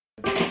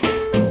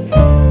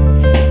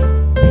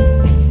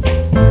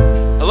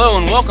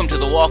welcome to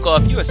the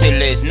Walkoff, USA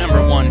Today's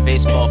 #1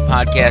 baseball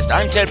podcast.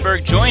 I'm Ted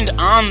Berg, joined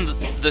on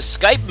the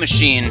Skype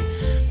machine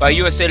by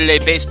USA Today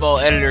baseball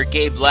editor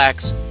Gabe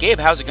Lacques. Gabe,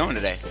 how's it going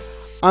today?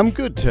 I'm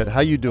good, Ted. How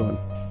you doing?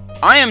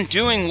 I am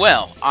doing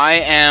well. I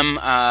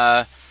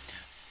am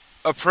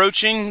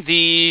approaching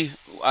the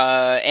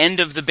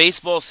end of the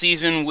baseball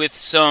season with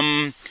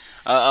some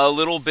a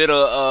little bit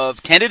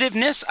of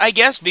tentativeness, I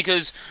guess,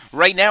 because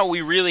right now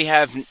we really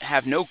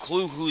have no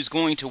clue who's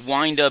going to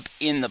wind up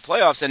in the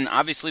playoffs, and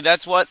obviously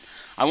that's what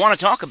I want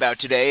to talk about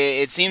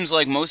today. It seems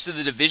like most of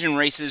the division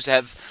races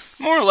have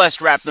more or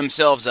less wrapped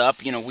themselves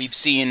up. You know, we've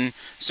seen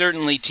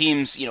certainly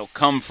teams,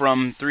 come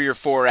from 3 or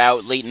 4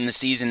 out late in the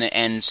season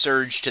and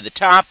surge to the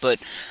top, but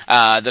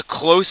the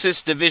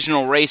closest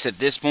divisional race at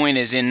this point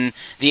is in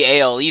the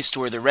AL East,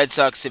 where the Red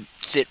Sox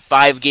sit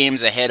 5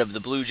 games ahead of the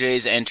Blue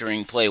Jays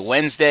entering play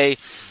Wednesday.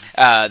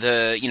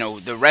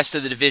 The rest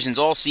of the divisions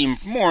all seem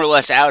more or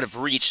less out of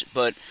reach,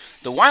 but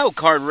the wild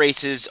card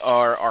races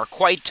are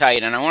quite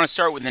tight, and I want to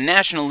start with the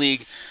National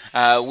League,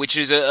 which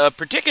is a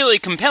particularly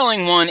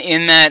compelling one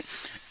in that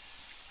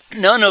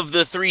none of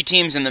the 3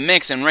 teams in the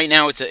mix, and right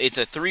now it's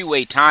a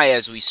 3-way tie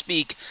as we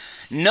speak,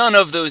 none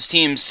of those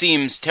teams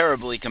seems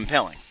terribly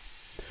compelling.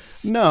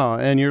 No,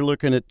 and you're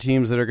looking at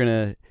teams that are going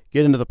to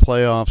get into the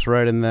playoffs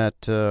right in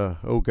that,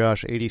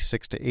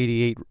 86 to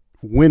 88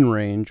 win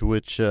range,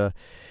 which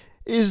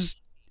is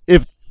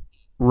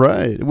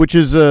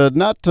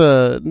not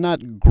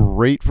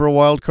great for a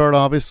wild card.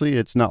 Obviously,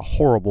 it's not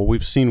horrible.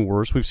 We've seen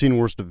worse. We've seen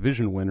worse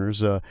division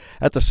winners.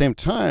 At the same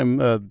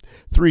time,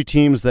 3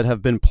 teams that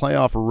have been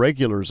playoff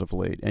regulars of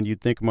late, and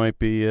you'd think might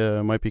be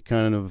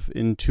kind of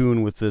in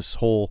tune with this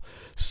whole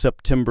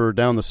September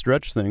down the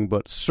stretch thing,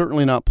 but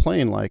certainly not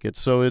playing like it.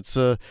 So it's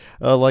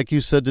like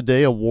you said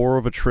today, a war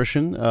of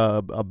attrition,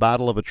 a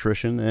battle of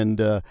attrition,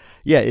 and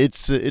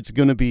it's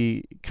going to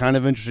be kind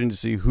of interesting to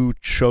see who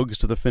chugs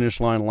to the finish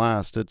line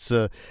last. It's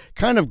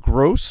kind of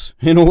gross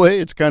in a way.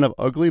 It's kind of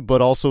ugly,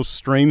 but also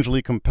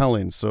strangely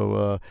compelling.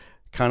 So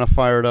kind of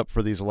fired up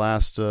for these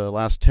last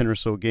 10 or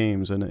so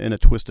games in a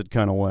twisted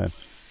kind of way.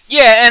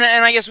 Yeah,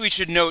 and I guess we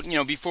should note,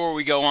 before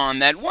we go on,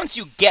 that once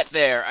you get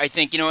there, I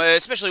think,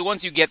 especially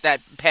once you get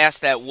that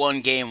past that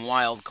 1-game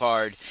wild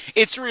card,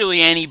 it's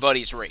really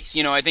anybody's race.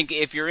 I think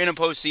if you're in a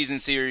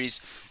postseason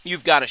series,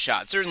 you've got a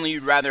shot. Certainly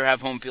you'd rather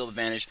have home field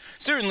advantage.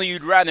 Certainly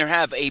you'd rather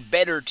have a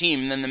better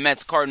team than the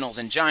Mets, Cardinals,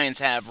 and Giants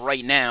have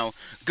right now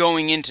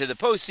going into the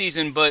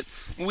postseason, but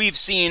we've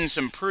seen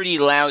some pretty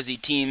lousy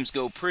teams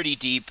go pretty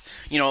deep.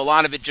 A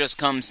lot of it just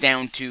comes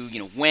down to,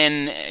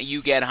 when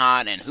you get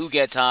hot and who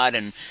gets hot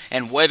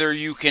and whether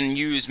you can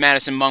use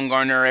Madison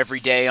Bumgarner every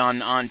day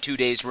on 2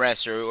 days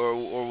rest or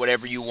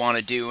whatever you want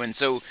to do. And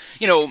so,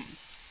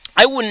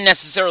 I wouldn't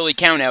necessarily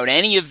count out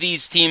any of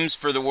these teams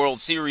for the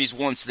World Series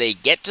once they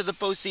get to the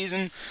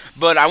postseason,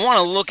 but I want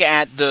to look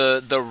at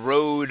the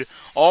road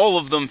all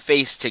of them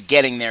face to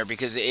getting there,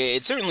 because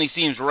it certainly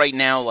seems right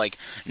now like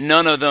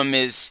none of them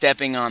is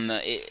stepping on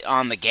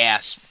the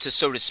gas,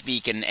 so to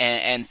speak,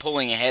 and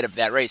pulling ahead of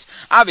that race.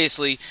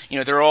 Obviously,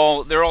 they're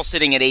all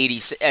sitting at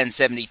 80 and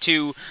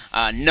 72.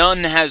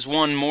 None has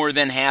won more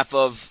than half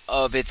of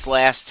its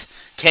last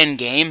 10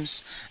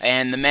 games,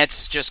 and the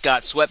Mets just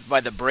got swept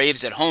by the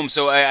Braves at home.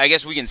 So I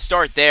guess we can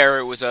start there.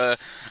 It was a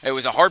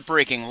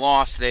heartbreaking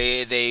loss.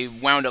 They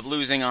wound up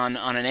losing on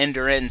an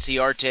Ender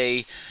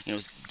Inciarte,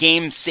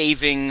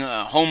 game-saving,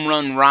 home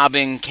run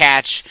robbing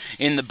catch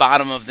in the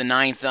bottom of the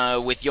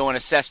 9th with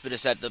Yoenis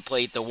Cespedes at the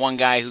plate, the one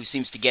guy who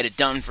seems to get it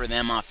done for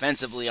them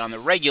offensively on the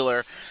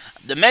regular.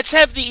 The Mets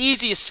have the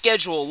easiest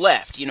schedule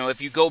left.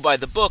 If you go by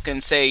the book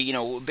and say,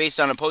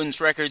 based on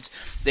opponents' records,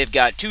 they've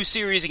got 2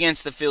 series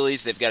against the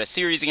Phillies. They've got a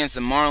series against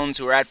the Marlins,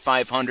 who are at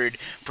 500,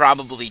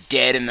 probably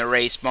dead in the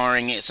race,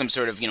 barring some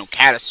sort of,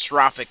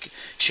 catastrophic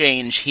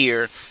change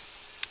here.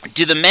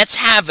 Do the Mets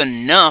have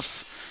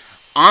enough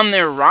on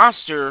their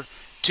roster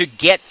to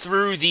get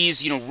through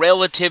these,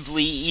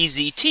 relatively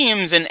easy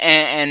teams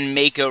and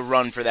make a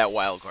run for that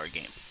wild card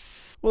game?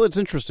 Well, it's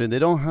interesting. They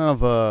don't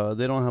have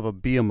a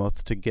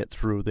behemoth to get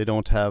through. They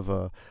don't have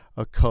a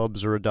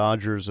Cubs or a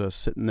Dodgers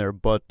sitting there,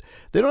 but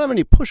they don't have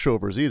any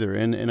pushovers either.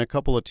 And a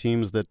couple of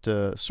teams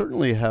that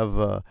certainly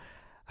have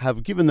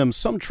given them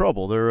some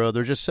trouble.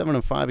 They're just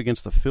 7-5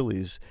 against the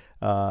Phillies,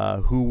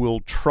 who will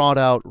trot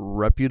out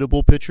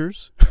reputable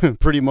pitchers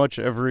pretty much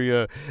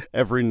every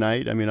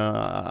night. I mean,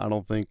 I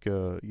don't think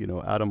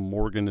Adam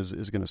Morgan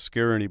is going to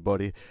scare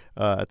anybody.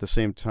 At the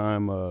same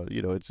time,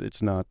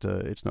 it's not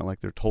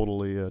like they're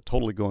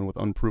totally going with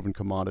unproven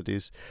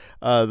commodities.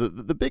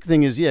 The big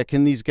thing is,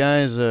 can these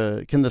guys,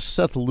 can the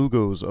Seth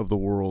Lugos of the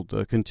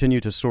world continue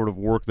to sort of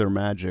work their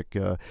magic?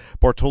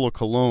 Bartolo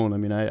Colon. I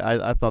mean,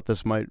 I thought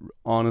this might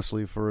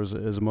honestly, for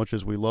as much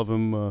as we love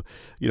him,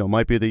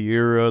 might be the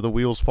year the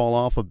wheels fall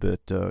off a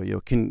bit.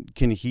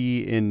 Can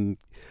he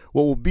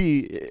what will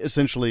be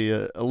essentially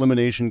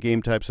elimination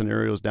game type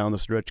scenarios down the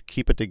stretch.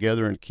 Keep it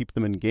together and keep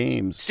them in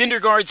games.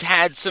 Syndergaard's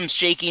had some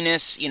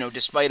shakiness,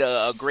 despite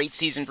a great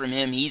season from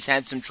him. He's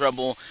had some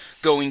trouble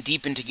going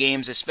deep into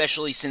games,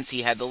 especially since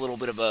he had the little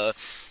bit of a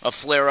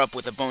flare-up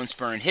with a bone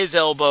spur in his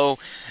elbow.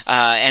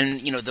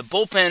 And the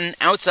bullpen,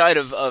 outside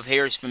of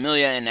Harris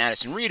Familia and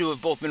Addison Reed, who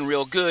have both been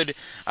real good,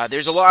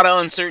 there's a lot of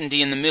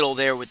uncertainty in the middle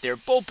there with their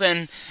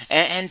bullpen.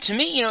 And to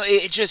me,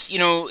 it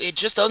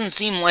just doesn't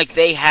seem like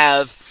they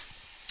have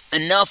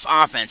enough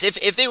offense.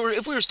 If we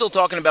were still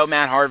talking about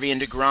Matt Harvey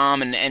and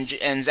DeGrom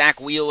and Zach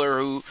Wheeler,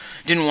 who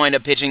didn't wind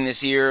up pitching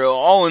this year,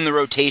 all in the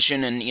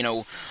rotation, and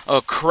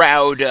a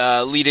crowd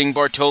leading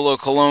Bartolo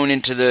Colon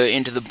into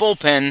the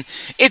bullpen,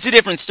 it's a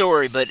different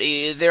story. But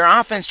their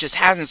offense just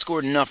hasn't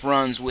scored enough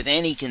runs with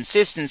any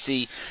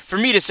consistency for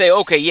me to say,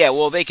 okay, yeah,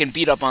 well, they can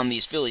beat up on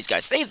these Phillies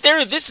guys.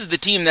 This is the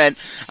team that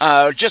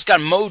just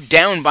got mowed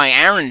down by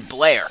Aaron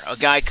Blair, a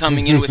guy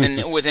coming in with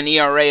an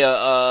ERA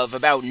of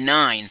about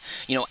 9.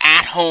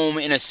 At home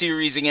in a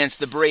series against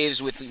the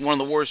Braves with one of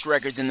the worst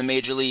records in the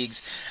major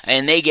leagues,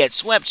 and they get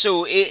swept.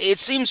 So it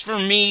seems for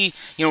me,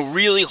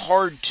 really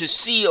hard to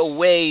see a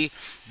way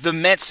the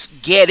Mets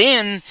get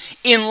in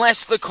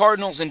unless the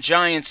Cardinals and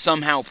Giants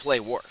somehow play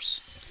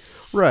worse.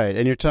 Right,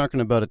 and you're talking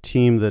about a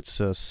team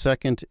that's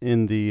second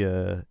in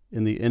the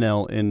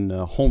NL in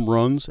home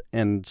runs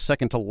and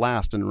second to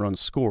last in runs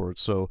scored.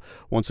 So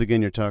once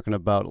again, you're talking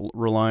about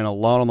relying a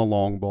lot on the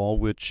long ball,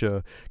 which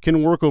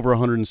can work over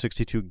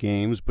 162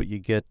 games. But you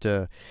get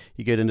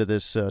into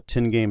this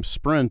 10-game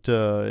sprint,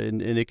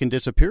 and it can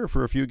disappear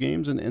for a few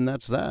games, and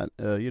that's that.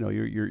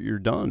 You're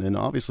done. And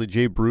obviously,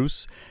 Jay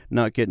Bruce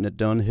not getting it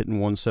done, hitting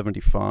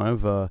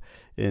 175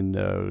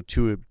 in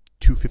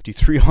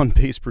 253 on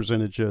base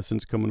percentage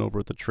since coming over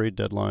at the trade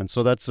deadline.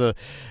 So that's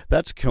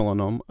killing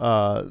them.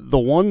 The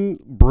one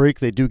break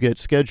they do get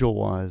schedule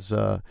wise,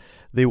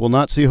 they will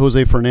not see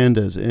Jose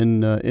Fernandez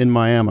in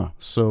Miami.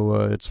 So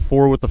it's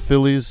 4 with the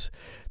Phillies,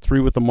 3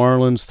 with the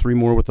Marlins, 3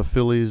 more with the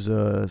Phillies.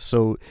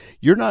 So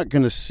you're not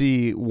going to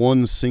see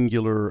one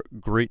singular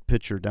great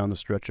pitcher down the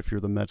stretch if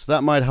you're the Mets.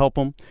 That might help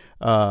them.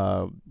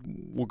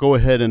 We'll go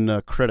ahead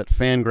and credit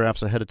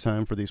Fangraphs ahead of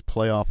time for these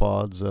playoff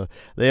odds.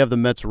 They have the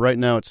Mets right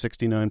now at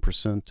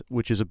 69%,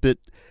 which is a bit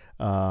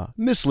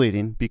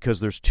misleading because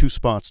there's 2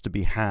 spots to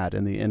be had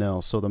in the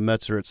NL. So the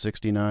Mets are at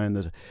 69,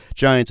 the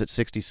Giants at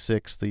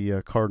 66,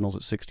 the Cardinals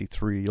at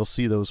 63. You'll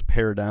see those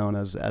pare down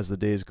as the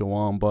days go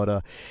on.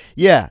 But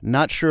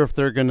not sure if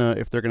they're gonna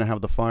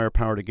have the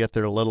firepower to get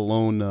there, let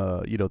alone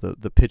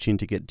the pitching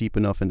to get deep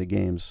enough into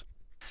games.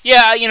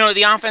 Yeah,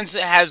 the offense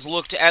has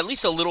looked at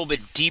least a little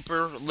bit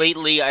deeper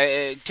lately.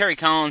 Terry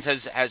Collins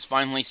has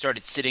finally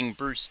started sitting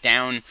Bruce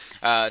down,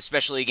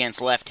 especially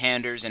against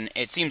left-handers, and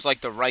it seems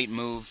like the right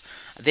move.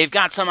 They've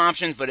got some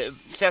options, but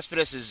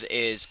Cespedes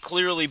is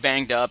clearly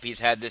banged up.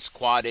 He's had this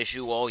quad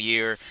issue all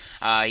year.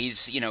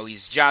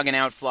 He's jogging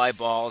out fly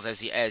balls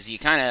as you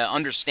kind of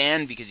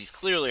understand because he's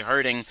clearly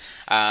hurting.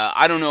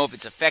 I don't know if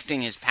it's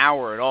affecting his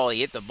power at all. He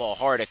hit the ball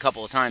hard a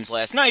couple of times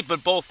last night,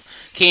 but both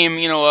came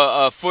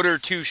a foot or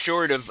two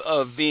short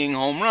of being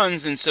home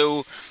runs, and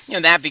so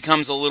that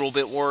becomes a little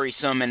bit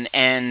worrisome.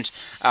 And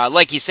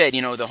like you said,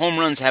 the home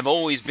runs have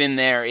always been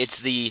there. It's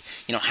the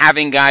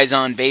having guys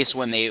on base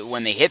when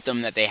they hit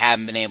them that they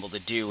haven't been able to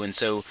do, and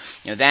so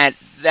that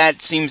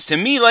seems to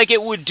me like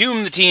it would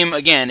doom the team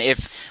again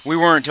if we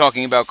weren't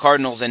talking about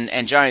Cardinals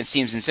and Giants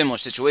teams in similar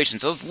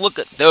situations. So let's look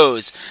at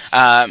those,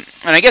 and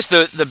I guess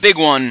the big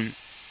one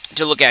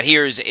to look at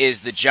here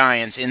is the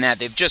Giants, in that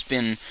they've just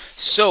been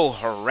so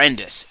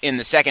horrendous in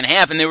the second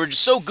half, and they were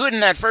just so good in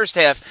that first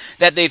half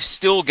that they've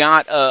still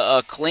got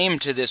a claim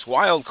to this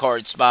wild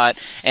card spot.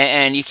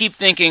 And you keep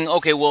thinking,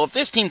 okay, well, if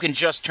this team can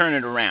just turn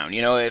it around,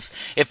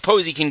 if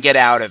Posey can get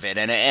out of it,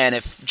 and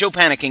if Joe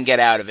Panic can get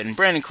out of it, and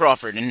Brandon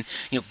Crawford, and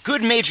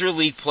good major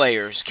league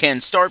players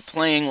can start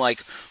playing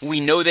like we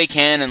know they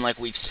can, and like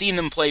we've seen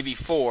them play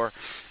before,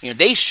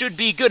 they should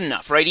be good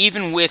enough, right?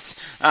 Even with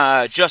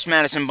just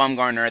Madison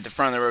Bumgarner at the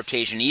front of the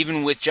rotation,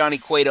 even with Johnny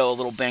Cueto a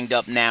little banged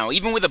up now,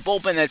 even with a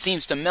bullpen that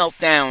seems to melt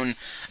down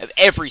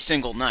every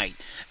single night.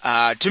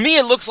 To me,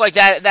 it looks like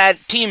that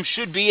team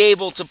should be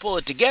able to pull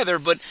it together,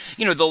 but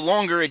the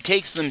longer it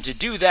takes them to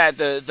do that,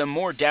 the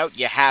more doubt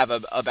you have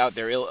about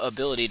their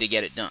ability to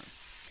get it done.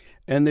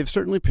 And they've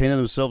certainly painted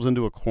themselves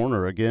into a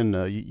corner. Again,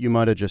 you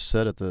might have just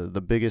said it.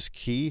 The biggest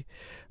key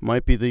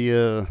might be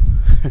the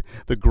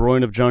the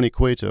groin of Johnny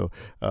Cueto.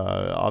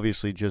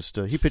 Obviously, just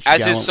he pitched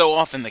as is so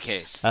often the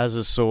case. As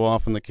is so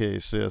often the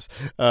case, yes.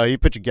 He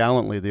pitched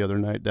gallantly the other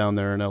night down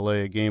there in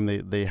L.A., a game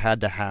they had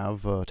to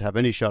have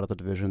any shot at the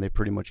division. They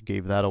pretty much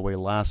gave that away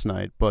last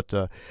night. But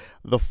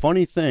the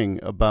funny thing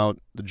about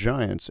the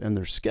Giants and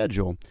their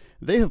schedule,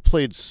 they have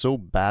played so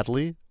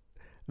badly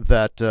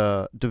that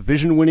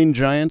division-winning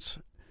Giants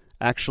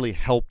actually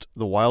helped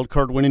the wild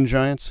card winning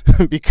Giants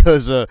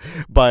because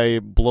by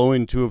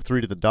blowing 2 of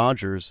 3 to the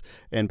Dodgers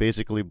and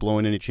basically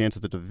blowing any chance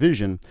of the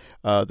division,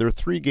 there are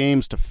 3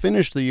 games to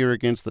finish the year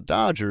against the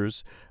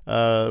Dodgers.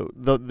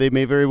 they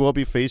may very well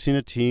be facing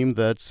a team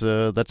that's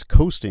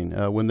coasting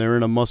when they're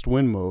in a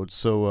must-win mode.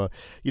 So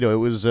it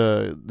was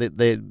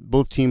they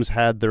both teams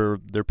had their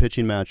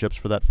pitching matchups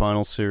for that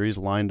final series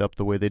lined up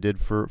the way they did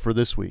for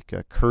this week.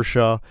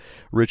 Kershaw,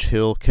 Rich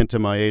Hill, Kenta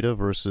Maeda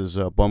versus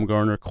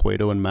Bumgarner,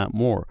 Cueto, and Matt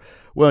Moore.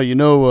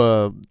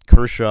 Well,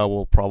 Kershaw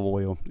will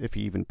probably, if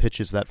he even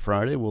pitches that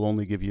Friday, will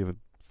only give you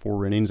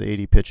 4 innings,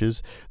 80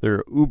 pitches.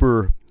 They're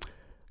uber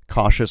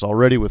cautious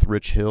already with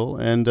Rich Hill,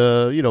 and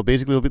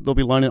basically they'll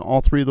be lining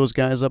all 3 of those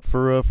guys up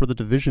for the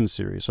division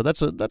series. So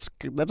that's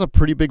a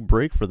pretty big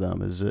break for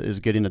them, is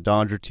getting a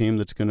Dodger team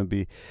that's going to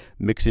be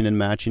mixing and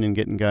matching and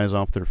getting guys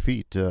off their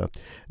feet.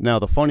 Now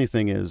the funny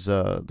thing is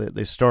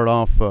they start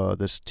off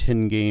this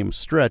 10-game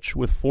stretch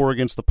with 4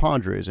 against the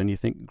Padres, and you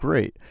think,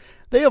 great.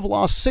 They have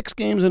lost 6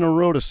 games in a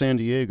row to San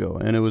Diego,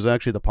 and it was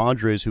actually the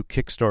Padres who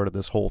kickstarted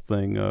this whole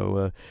thing.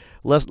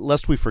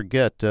 Lest we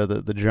forget,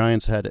 the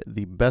Giants had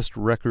the best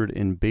record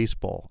in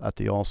baseball at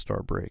the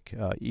All-Star break,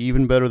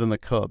 even better than the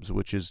Cubs,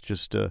 which is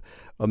just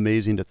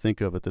amazing to think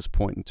of at this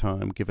point in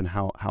time, given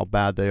how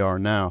bad they are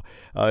now.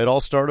 It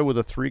all started with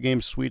a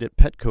 3-game sweep at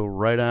Petco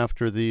right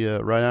after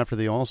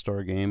the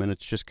All-Star game, and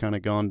it's just kind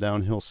of gone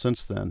downhill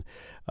since then.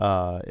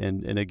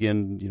 And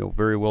again,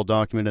 very well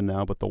documented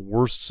now, but the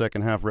worst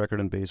second-half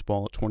record in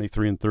baseball at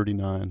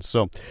 23-39.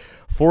 So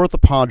 4 at the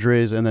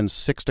Padres, and then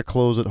 6 to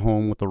close at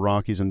home with the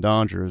Rockies and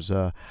Dodgers.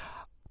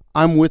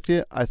 I'm with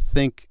you. I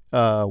think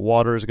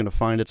water is going to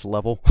find its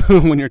level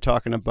when you're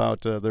talking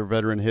about their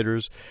veteran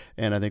hitters,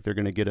 and I think they're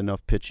going to get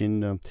enough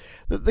pitching.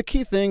 The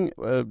key thing,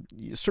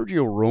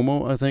 Sergio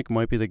Romo, I think,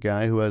 might be the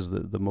guy who has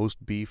the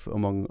most beef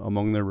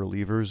among their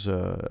relievers.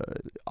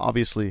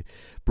 Obviously,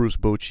 Bruce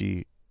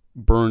Bochy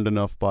burned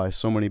enough by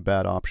so many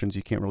bad options,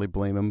 you can't really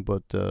blame him,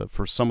 but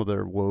for some of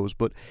their woes.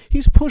 But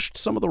he's pushed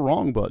some of the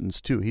wrong buttons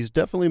too. He's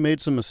definitely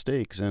made some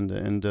mistakes,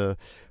 and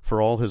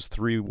for all his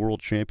 3 world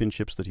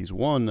championships that he's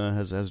won,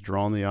 has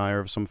drawn the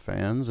ire of some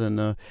fans,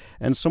 and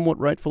somewhat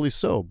rightfully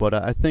so. But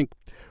I think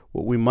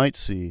what we might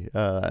see,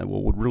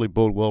 what would really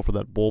bode well for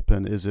that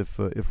bullpen, is if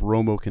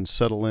Romo can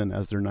settle in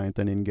as their 9th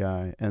inning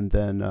guy, and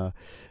then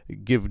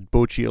give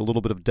Bochy a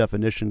little bit of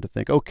definition to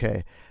think,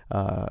 okay,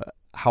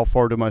 how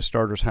far do my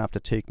starters have to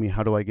take me?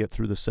 How do I get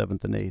through the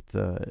 7th and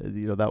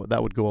 8th?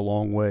 That would go a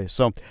long way.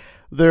 So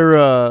their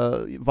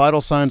vital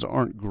signs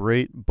aren't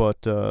great,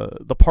 but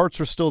the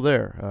parts are still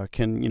there.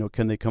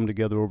 Can they come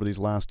together over these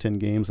last 10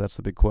 games? That's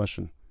the big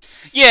question.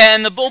 Yeah,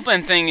 and the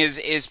bullpen thing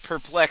is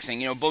perplexing.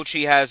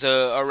 Bochy has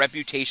a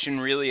reputation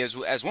really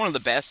as one of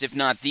the best, if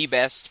not the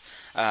best,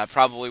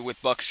 probably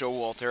with Buck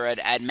Showalter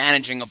at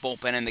managing a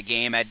bullpen in the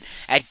game,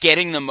 at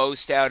getting the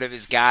most out of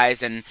his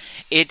guys. And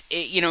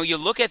you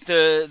look at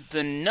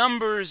the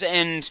numbers,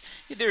 and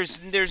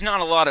there's not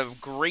a lot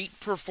of great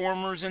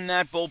performers in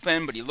that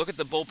bullpen, but you look at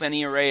the bullpen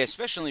ERA,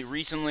 especially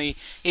recently,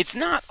 it's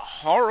not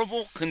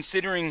horrible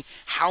considering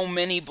how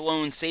many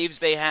blown saves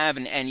they have,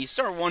 and you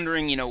start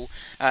wondering,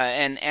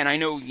 and I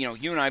know,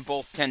 you and I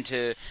both tend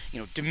to,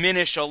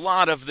 diminish a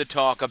lot of the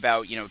talk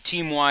about,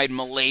 team-wide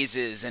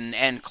malaises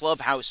and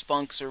clubhouse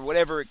funks or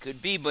whatever it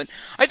could be, but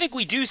I think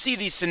we do see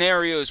these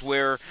scenarios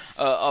where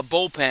a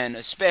bullpen,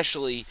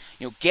 especially,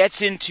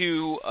 gets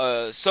into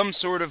some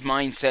sort of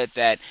mindset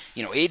that,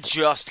 it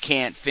just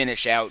can't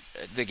finish out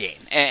the game.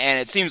 And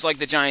it seems like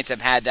the Giants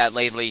have had that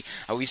lately.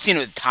 We've seen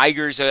it with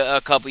Tigers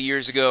a couple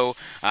years ago.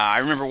 I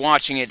remember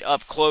watching it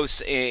up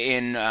close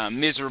in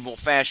miserable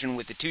fashion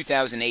with the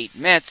 2008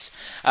 Mets.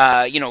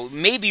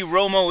 Maybe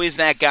Romo is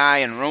that guy,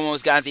 and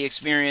Romo's got the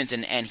experience,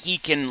 and he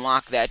can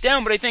lock that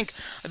down. But I think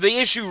the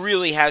issue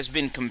really has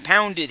been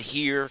compounded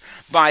here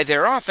by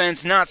their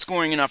offense not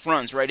scoring enough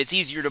runs, right? It's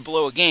easier to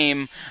blow a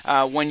game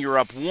when you're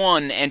up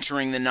 1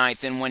 entering the 9th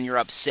than when you're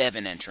up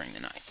 7 entering the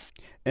 9th.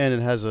 And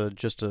it has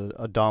just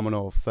a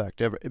domino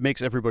effect. It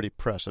makes everybody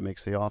press. It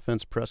makes the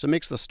offense press. It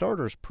makes the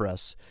starters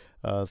press,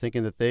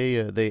 thinking that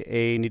they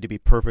A, need to be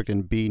perfect,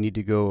 and B, need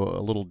to go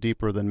a little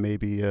deeper than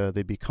maybe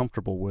they'd be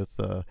comfortable with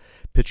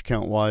pitch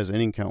count-wise,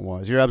 inning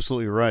count-wise. You're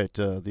absolutely right.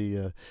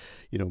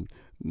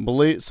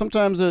 Malaise,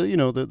 sometimes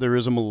there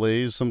is a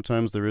malaise,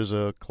 sometimes there is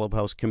a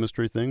clubhouse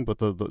chemistry thing, but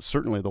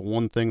certainly the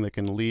one thing that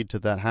can lead to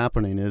that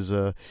happening is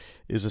a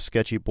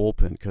sketchy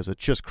bullpen, because it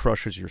just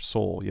crushes your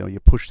soul. You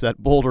push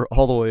that boulder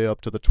all the way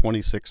up to the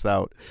 26th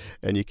out,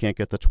 and you can't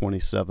get the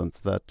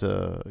 27th.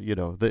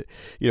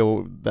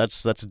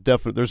 That's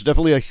definitely, there's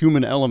definitely a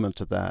human element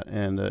to that,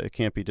 and it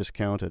can't be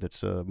discounted.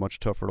 It's much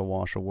tougher to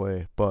wash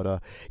away.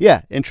 But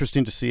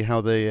interesting to see how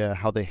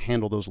they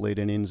handle those late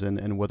innings,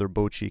 and whether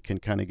Bochy can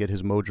kind of get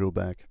his mojo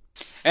back.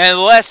 And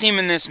the last team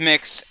in this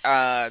mix,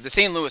 the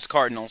St. Louis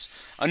Cardinals,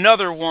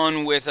 another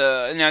one with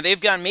now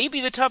they've got maybe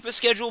the toughest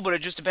schedule, but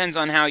it just depends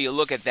on how you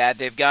look at that.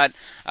 They've got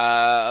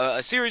a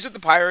series with the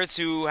Pirates,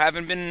 who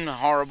haven't been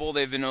horrible.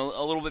 They've been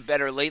a little bit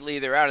better lately.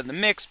 They're out of the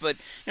mix, but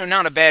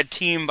not a bad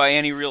team by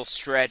any real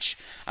stretch.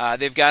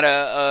 They've got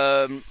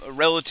a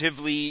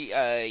relatively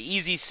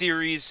easy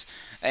series,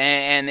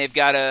 and they've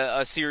got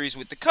a series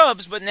with the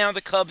Cubs, but now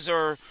the Cubs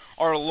are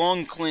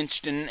long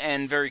clinched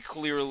and very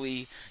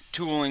clearly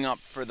tooling up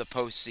for the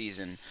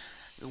postseason.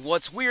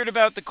 What's weird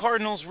about the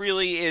Cardinals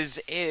really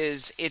is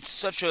it's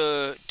such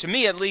a, to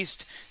me at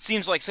least,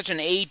 seems like such an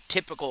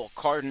atypical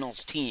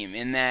Cardinals team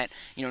in that,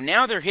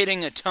 now they're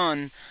hitting a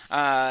ton.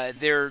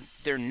 They're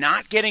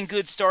not getting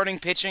good starting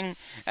pitching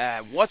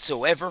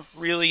whatsoever.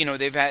 Really,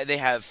 they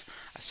have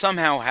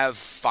somehow have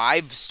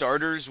 5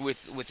 starters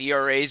with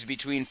ERAs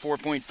between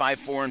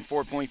 4.54 and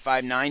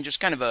 4.59. Just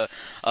kind of a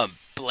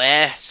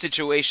blah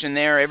situation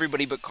there.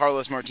 Everybody but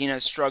Carlos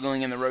Martinez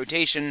struggling in the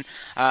rotation,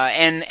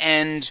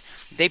 and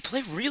they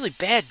play really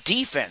bad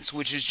defense,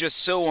 which is just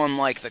so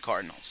unlike the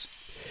Cardinals.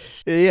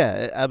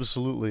 Yeah,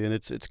 absolutely, and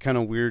it's kind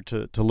of weird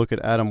to look at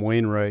Adam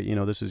Wainwright.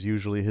 This is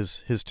usually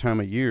his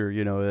time of year.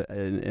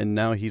 And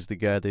now he's the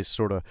guy they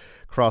sort of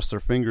cross their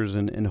fingers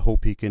and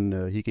hope he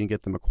can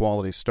get them a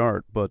quality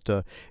start. But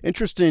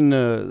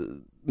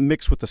interesting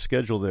mix with the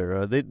schedule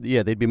there.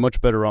 They'd be much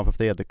better off if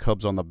they had the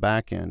Cubs on the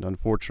back end.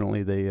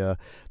 Unfortunately,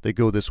 they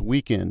go this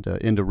weekend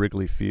into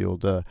Wrigley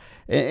Field. And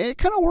it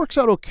kind of works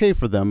out okay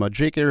for them.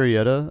 Jake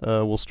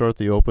Arrieta will start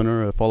the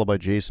opener, followed by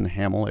Jason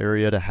Hamill.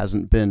 Arrieta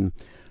hasn't been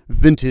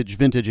vintage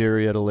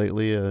Arrieta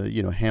lately.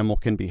 Hamill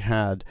can be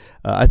had.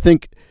 I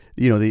think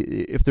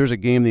if there's a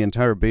game the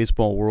entire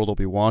baseball world will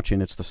be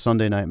watching, it's the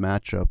Sunday night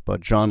matchup,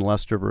 John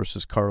Lester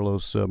versus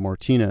Carlos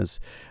Martinez.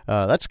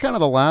 That's kind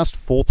of the last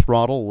full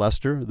throttle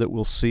Lester that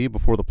we'll see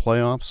before the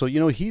playoffs. So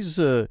he's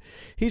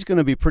going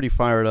to be pretty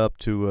fired up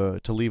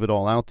to leave it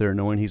all out there,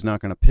 knowing he's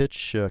not going to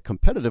pitch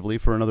competitively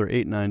for another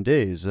 8-9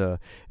 days. And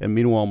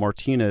meanwhile,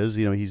 Martinez,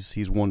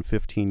 he's won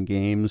 15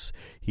 games.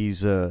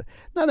 He's not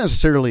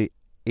necessarily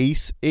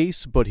ace,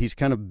 but he's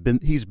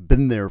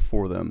been there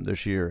for them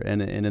this year,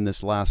 and in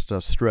this last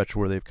stretch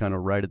where they've kind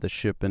of righted the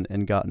ship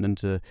and gotten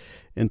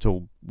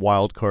into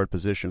wild card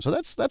position. So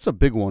that's a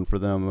big one for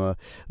them.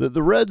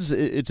 The Reds,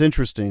 it's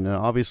interesting.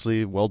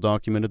 Obviously, well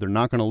documented. They're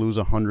not going to lose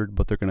 100,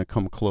 but they're going to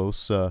come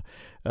close.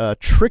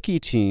 Tricky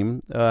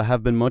team,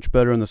 have been much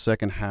better in the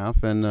second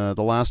half, and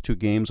the last 2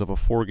 games of a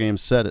 4-game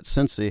set at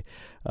Cincy.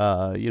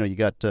 You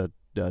got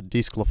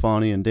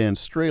DeSclafani and Dan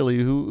Straley,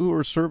 who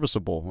are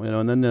serviceable,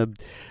 and then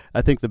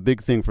I think the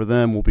big thing for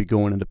them will be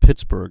going into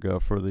Pittsburgh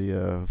for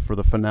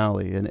the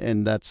finale,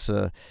 and that's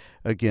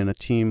again a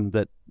team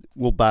that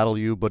will battle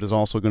you, but is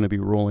also going to be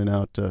rolling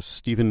out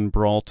Stephen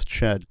Brault,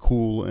 Chad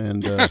Kuhl,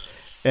 and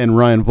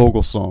Ryan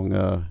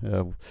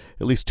Vogelsong.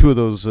 At least 2 of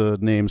those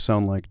names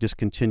sound like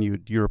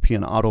discontinued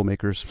European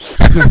automakers.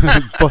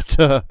 But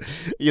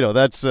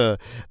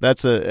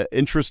that's a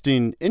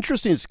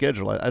interesting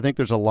schedule. I think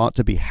there's a lot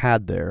to be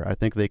had there. I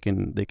think they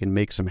can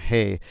make some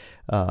hay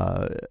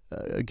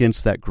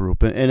against that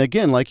group. And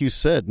again, like you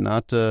said,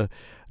 not that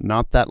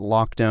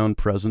lockdown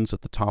presence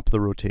at the top of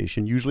the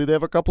rotation. Usually they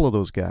have a couple of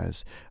those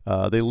guys.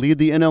 They lead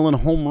the NL in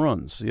home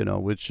runs,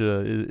 which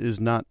is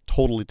not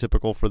totally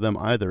typical for them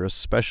either,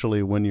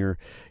 especially when you're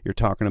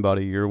talking about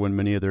a year when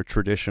many of their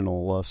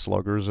traditional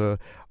sluggers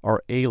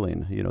are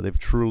ailing. They've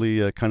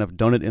truly kind of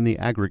done it in the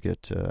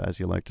aggregate, as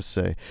you like to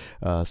say.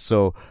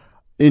 So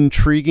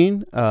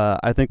intriguing.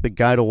 I think the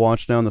guy to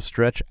watch down the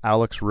stretch,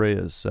 Alex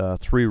Reyes.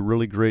 3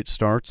 really great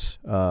starts.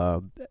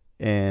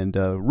 And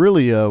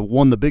really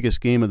won the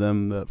biggest game of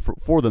them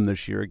for them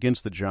this year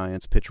against the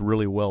Giants. Pitched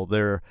really well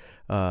there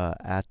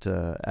at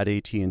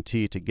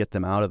AT&T to get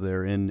them out of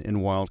there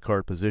in wild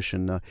card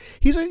position.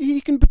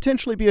 He can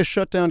potentially be a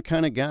shutdown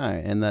kind of guy,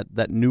 and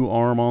that new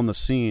arm on the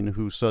scene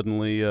who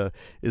suddenly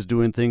is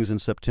doing things in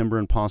September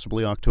and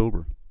possibly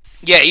October.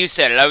 Yeah, you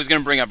said it. I was going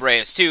to bring up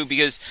Reyes too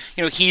because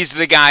he's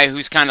the guy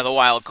who's kind of the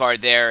wild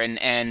card there, and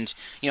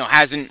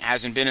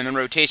hasn't been in the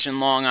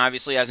rotation long.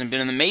 Obviously, hasn't been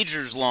in the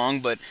majors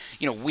long, but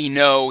we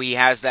know he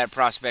has that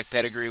prospect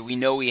pedigree. We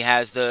know he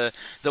has the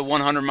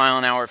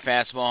 100-mile-an-hour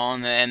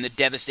fastball and the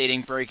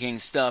devastating breaking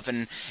stuff,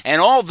 and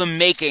all the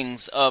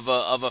makings of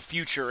a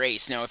future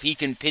ace. Now, if he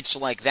can pitch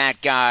like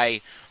that guy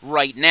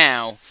right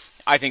now,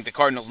 I think the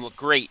Cardinals look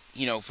great,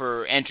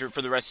 for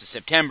the rest of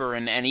September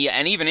and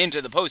even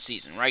into the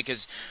postseason, right?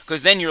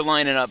 Because then you're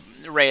lining up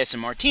Reyes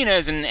and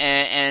Martinez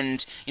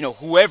and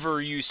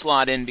whoever you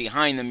slot in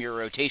behind them, your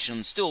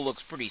rotation still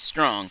looks pretty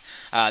strong.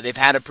 They've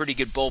had a pretty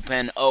good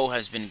bullpen.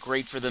 Has been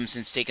great for them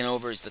since taking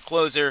over as the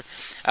closer.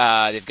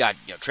 They've got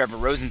Trevor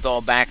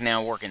Rosenthal back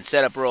now working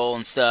setup role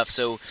and stuff.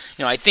 So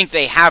I think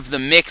they have the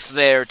mix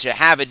there to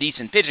have a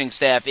decent pitching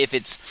staff if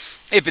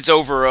it's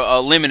over a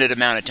limited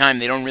amount of time.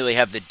 They don't really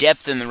have the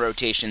depth in the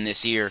rotation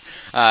this year.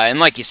 And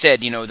like you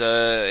said,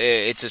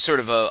 it's a sort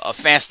of a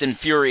fast and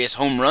furious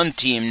home run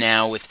team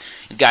now with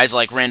guys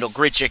like Randall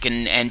Grichuk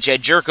and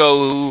Jed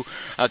Jerko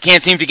who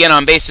can't seem to get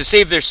on base to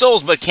save their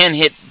souls, but can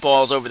hit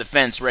balls over the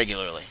fence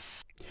regularly.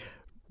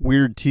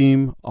 Weird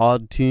team,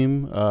 odd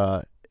team.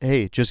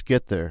 Hey, just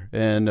get there.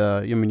 And,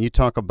 you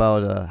talk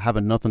about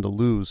having nothing to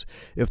lose.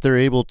 If they're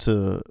able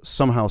to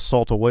somehow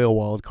salt away a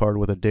wild card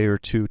with a day or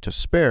 2 to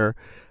spare,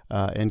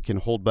 and can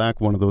hold back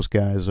one of those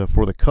guys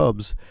for the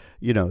Cubs,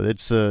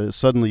 it's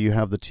suddenly you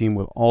have the team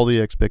with all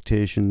the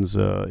expectations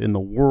in the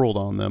world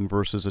on them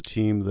versus a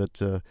team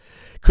that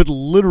could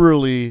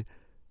literally,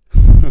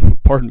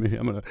 pardon me,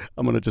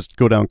 I'm gonna just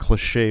go down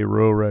cliche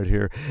row right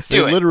here. They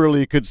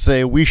literally could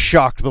say we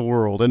shocked the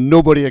world and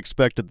nobody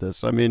expected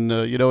this. I mean,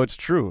 it's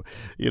true.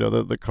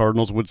 The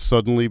Cardinals would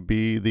suddenly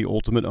be the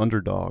ultimate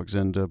underdogs,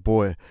 and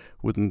boy,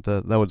 wouldn't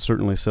that would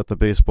certainly set the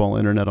baseball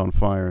internet on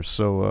fire.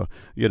 So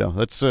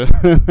that's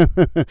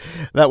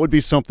that would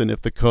be something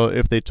if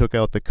they took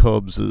out the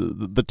Cubs,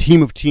 the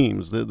team of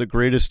teams, the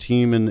greatest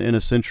team in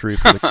a century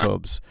for the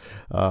Cubs.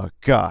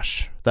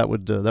 Gosh, that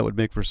would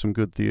make for some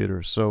good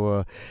theater.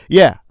 So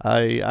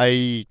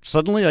I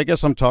suddenly, I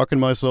guess I'm talking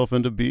myself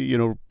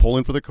into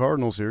pulling for the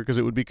Cardinals here because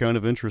it would be kind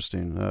of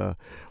interesting.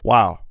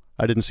 Wow.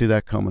 I didn't see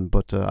that coming,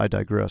 but I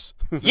digress.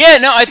 Yeah,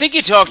 no, I think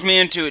you talked me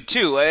into it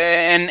too,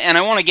 and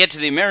I want to get to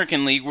the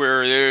American League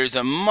where there's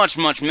a much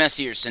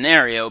messier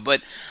scenario.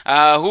 But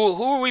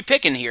who are we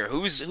picking here?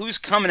 Who's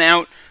coming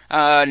out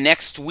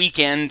next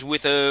weekend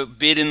with a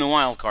bid in the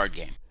wild card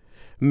game?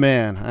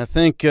 Man, I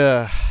think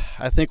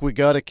we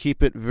got to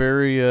keep it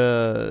very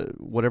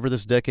whatever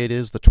this decade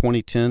is, the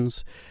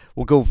 2010s.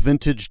 We'll go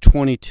vintage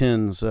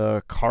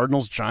 2010s.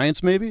 Cardinals,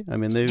 Giants, maybe. I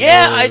mean,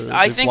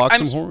 I think blocked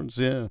some horns.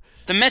 Yeah,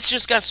 the Mets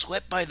just got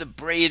swept by the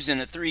Braves in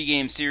a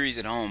 3-game series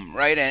at home,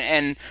 right?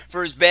 And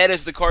for as bad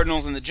as the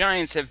Cardinals and the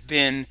Giants have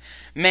been,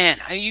 man,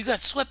 you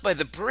got swept by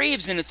the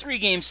Braves in a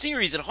 3-game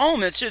series at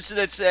home. It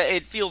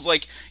feels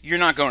like you're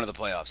not going to the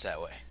playoffs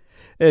that way.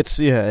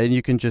 And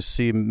you can just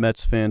see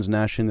Mets fans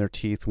gnashing their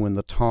teeth when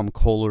the Tom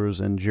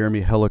Kohlers and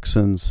Jeremy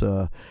Hellicksons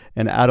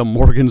and Adam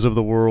Morgans of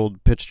the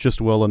world pitch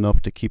just well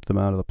enough to keep them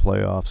out of the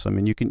playoffs. I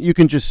mean, you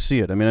can just see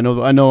it. I mean,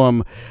 I know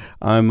I'm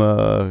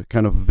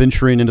kind of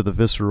venturing into the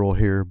visceral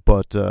here,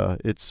 but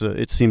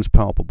it seems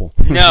palpable.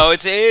 No,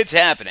 it's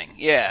happening.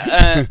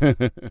 Yeah.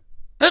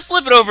 Let's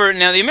flip it over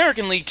now. The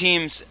American League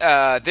teams.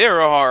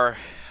 There are.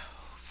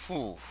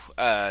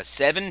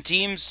 7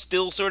 teams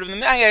still sort of in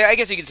the... I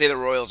guess you could say the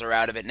Royals are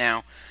out of it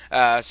now.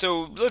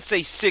 So let's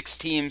say 6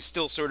 teams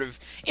still sort of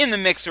in the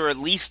mix or at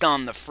least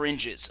on the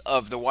fringes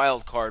of the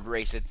wild card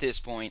race at this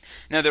point.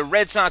 Now the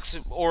Red Sox,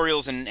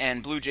 Orioles,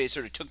 and Blue Jays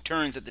sort of took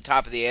turns at the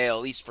top of the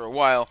AL East for a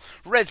while.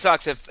 Red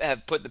Sox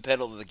have put the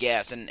pedal to the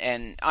gas,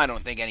 and I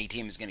don't think any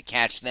team is going to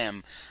catch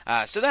them.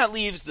 So that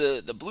leaves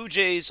the Blue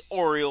Jays,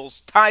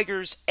 Orioles,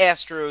 Tigers,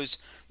 Astros,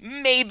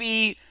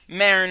 maybe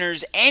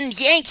Mariners, and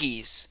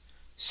Yankees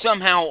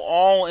somehow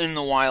all in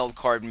the wild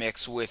card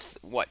mix with,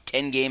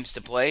 10 games to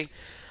play?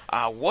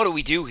 What do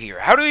we do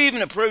here? How do we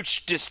even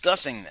approach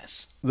discussing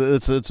this?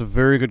 It's a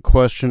very good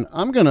question.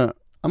 I'm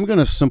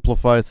gonna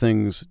simplify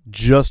things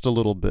just a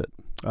little bit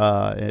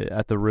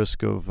at the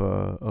risk of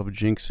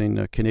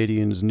jinxing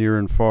Canadians near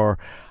and far.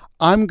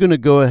 I'm going to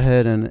go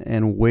ahead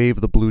and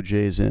wave the Blue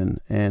Jays in,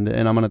 and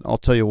I'll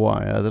tell you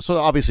why. So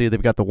obviously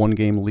they've got the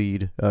 1-game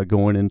lead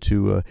going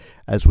into,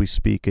 as we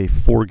speak, a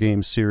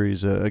 4-game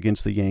series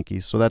against the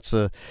Yankees. So that's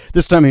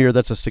this time of year,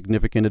 that's a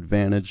significant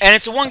advantage. And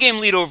it's a 1-game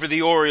lead over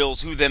the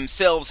Orioles, who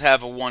themselves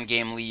have a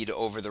 1-game lead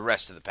over the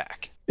rest of the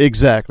pack.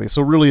 Exactly.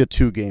 So really a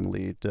 2-game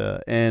lead,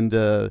 and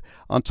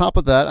on top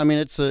of that, I mean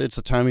it's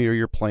a time of year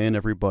you're playing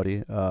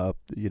everybody.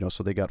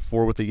 So they got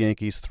 4 with the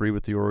Yankees, 3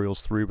 with the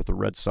Orioles, 3 with the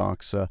Red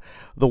Sox.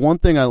 The one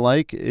thing I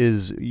like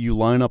is you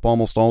line up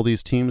almost all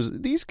these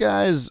teams. These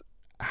guys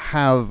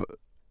have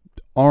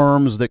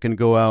arms that can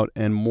go out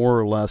and more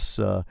or less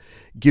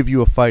give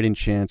you a fighting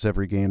chance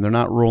every game. They're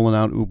not rolling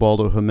out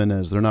Ubaldo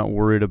Jimenez. They're not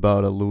worried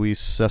about a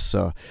Luis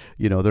Sessa.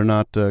 They're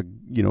not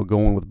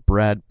going with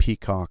Brad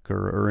Peacock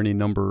or any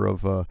number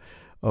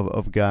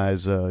of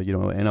guys.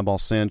 Anibal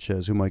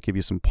Sanchez, who might give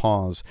you some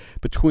pause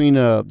between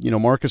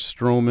Marcus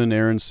Stroman,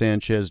 Aaron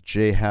Sanchez,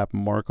 J Happ,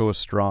 Marco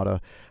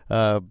Estrada.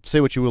 Say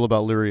what you will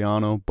about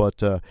Liriano, but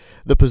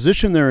the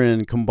position they're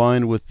in,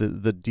 combined with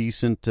the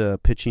decent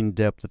pitching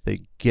depth that they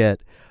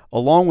get,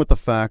 along with the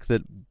fact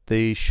that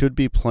they should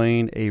be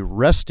playing a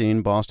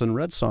resting Boston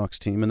Red Sox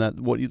team, and that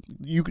what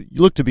you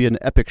look to be an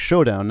epic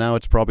showdown. Now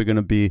it's probably going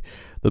to be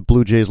the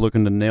Blue Jays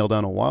looking to nail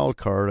down a wild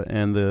card,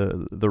 and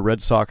the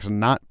Red Sox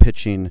not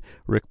pitching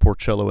Rick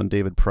Porcello and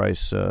David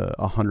Price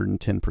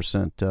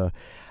 110%.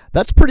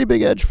 That's a pretty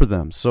big edge for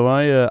them. So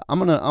I'm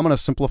gonna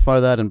simplify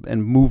that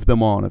and move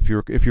them on if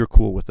you're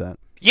cool with that.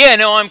 Yeah,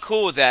 no, I'm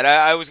cool with that.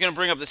 I was going to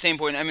bring up the same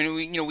point. I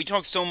mean, we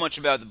talk so much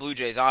about the Blue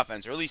Jays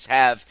offense, or at least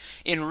have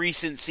in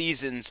recent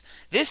seasons.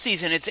 This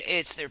season,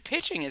 it's their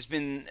pitching has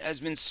been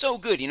so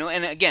good,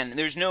 And again,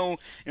 there's no,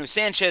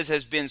 Sanchez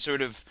has been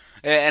sort of,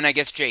 and I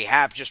guess J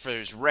Happ, just for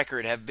his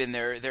record, have been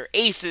their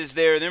aces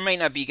there. There might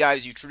not be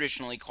guys you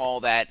traditionally call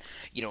that,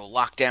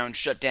 lockdown,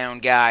 shutdown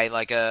guy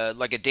like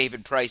a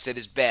David Price at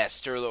his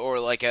best, or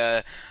like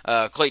a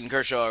Clayton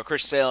Kershaw or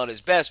Chris Sale at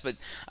his best, but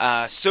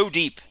so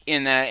deep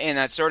in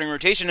that starting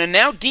rotation, and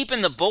now deep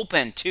in the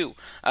bullpen too.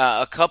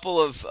 A couple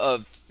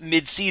of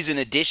mid-season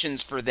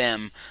additions for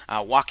them.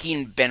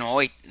 Joaquin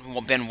Benoit,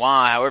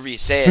 however you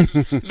say it,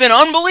 been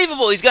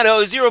unbelievable. He's got a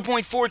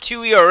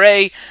 0.42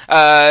 ERA.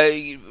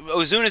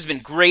 Ozuna's been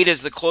great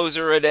as the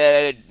closer at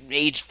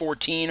age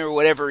 14 or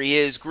whatever he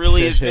is.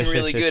 Grilly has been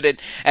really good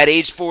at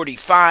age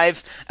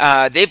 45.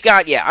 They've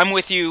got, I'm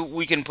with you.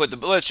 We can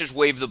let's just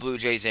wave the Blue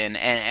Jays in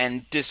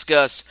and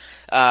discuss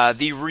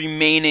the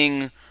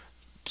remaining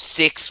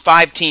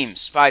five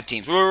teams.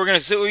 We're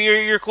gonna. So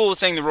you're cool with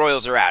saying the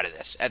Royals are out of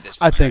this at this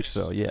point? I think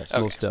so. Yes,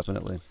 okay. Most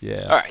definitely.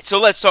 Yeah. All right. So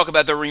let's talk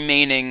about the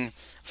remaining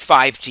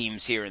 5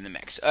 teams here in the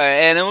mix,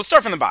 and then we'll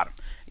start from the bottom.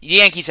 The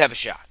Yankees have a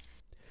shot.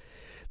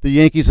 The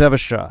Yankees have a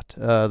shot.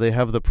 They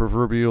have the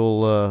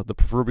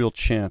proverbial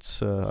chance.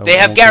 They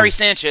have Gary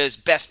Sanchez,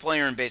 best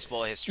player in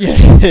baseball history.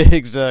 Yeah,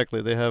 exactly.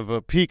 They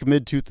have peak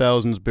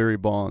mid-2000s Barry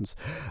Bonds.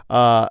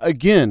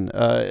 Again,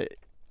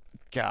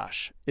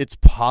 gosh, it's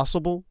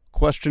possible.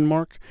 Question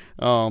mark.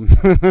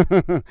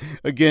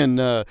 Again,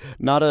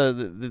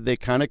 they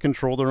kind of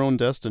control their own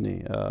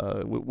destiny,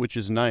 which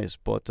is nice.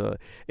 But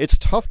it's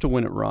tough to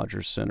win at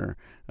Rogers Center,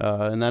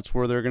 and that's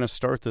where they're going to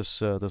start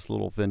this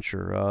little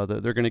venture.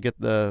 They're going to get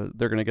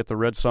the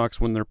Red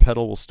Sox when their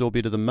pedal will still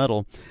be to the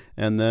metal,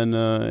 and then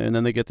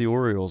they get the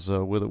Orioles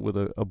with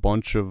a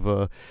bunch of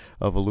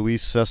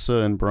Luis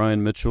Sessa and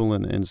Brian Mitchell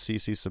and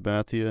CC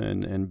Sabathia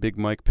and Big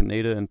Mike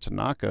Pineda and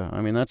Tanaka.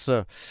 I mean, that's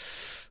a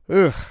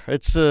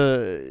it's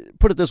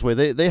put it this way,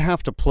 they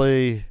have to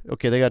play.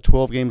 Okay, they got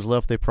 12 games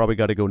left. They probably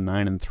got to go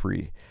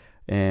 9-3,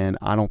 and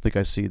I don't think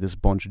I see this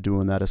bunch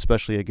doing that,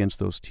 especially against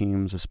those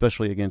teams,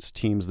 especially against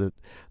teams that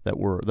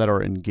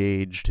are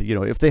engaged. You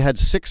know, if they had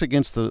 6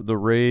 against the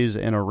Rays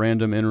and a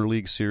random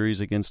interleague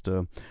series against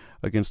a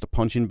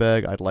punching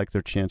bag, I'd like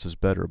their chances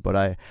better.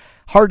 But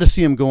hard to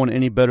see them going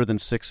any better than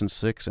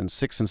 6-6, and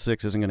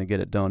 6-6 isn't going to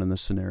get it done in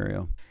this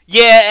scenario.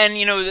 Yeah,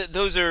 and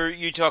those are,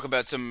 you talk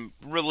about some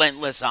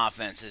relentless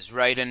offenses,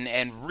 right?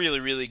 And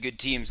really, really good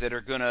teams that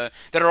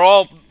are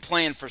all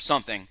playing for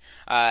something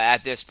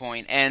at this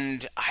point.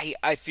 And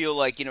I feel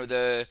like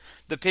the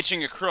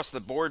pitching across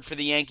the board for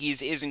the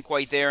Yankees isn't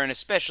quite there, and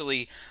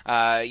especially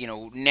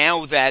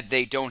now that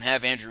they don't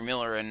have Andrew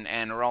Miller and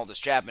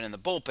Aroldis Chapman in the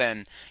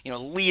bullpen,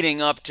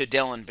 leading up to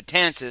Dellin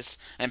Betances,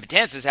 and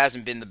Betances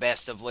hasn't been the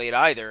best of late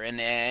either.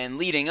 And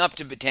leading up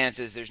to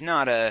Betances, there's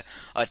not a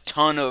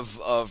ton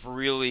of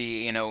really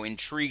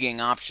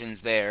intriguing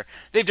options there.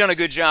 They've done a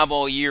good job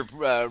all year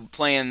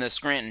playing the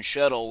Scranton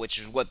Shuttle, which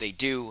is what they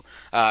do,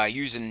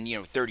 using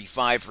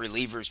 35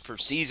 relievers per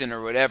season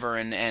or whatever,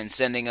 and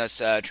sending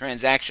us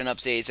transaction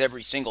updates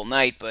every single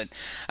night. But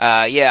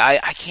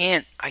I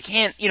can't.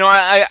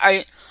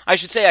 I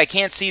should say I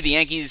can't see the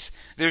Yankees.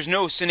 There's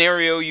no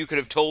scenario you could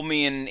have told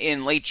me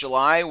in late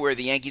July where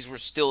the Yankees were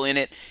still in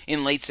it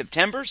in late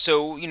September.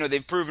 So,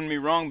 they've proven me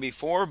wrong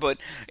before, but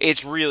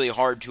it's really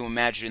hard to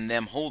imagine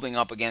them holding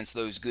up against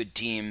those good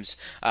teams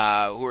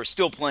who are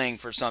still playing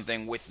for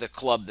something with the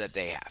club that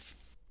they have.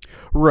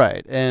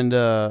 Right, and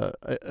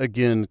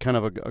again, kind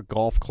of a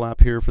golf clap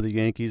here for the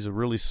Yankees. A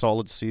really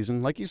solid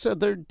season. Like you said,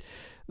 they're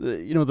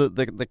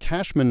the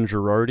Cashman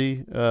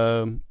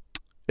Girardi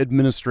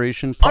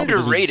administration.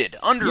 Underrated,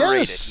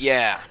 yes.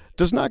 Yeah.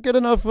 Does not get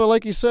enough,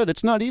 like you said.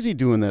 It's not easy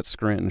doing that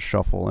Scranton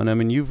Shuffle, and I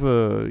mean,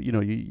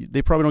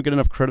 they probably don't get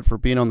enough credit for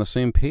being on the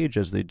same page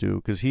as they do,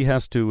 because he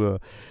has to,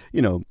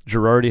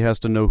 Girardi has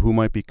to know who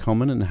might be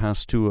coming and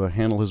has to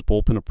handle his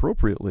bullpen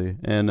appropriately,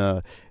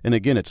 and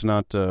again, it's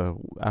not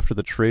after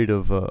the trade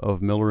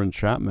of Miller and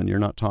Chapman. You're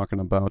not talking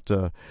about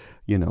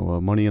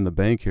money in the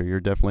bank here. You're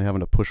definitely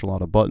having to push a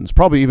lot of buttons.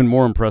 Probably even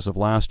more impressive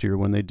last year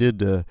when they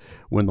did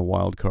win the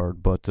wild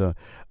card. But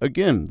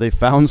again, they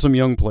found some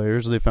young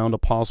players. They found a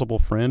possible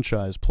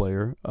franchise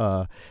player,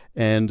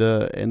 and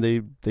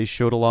they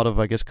showed a lot of,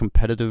 I guess,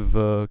 competitive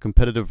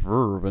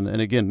verve.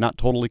 And again, not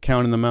totally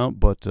counting them out,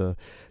 but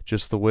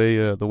just the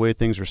way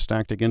things are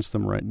stacked against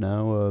them right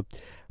now.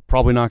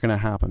 Probably not going to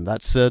happen.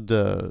 That said,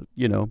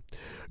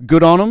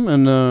 good on them,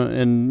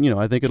 and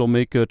I think it'll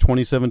make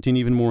 2017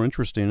 even more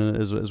interesting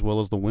as well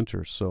as the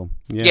winter. So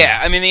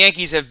yeah, I mean, the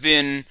Yankees have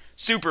been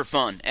super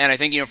fun, and I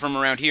think from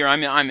around here,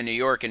 I'm in New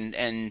York,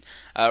 and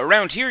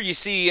around here you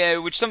see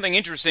something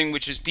interesting,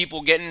 which is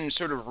people getting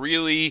sort of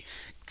really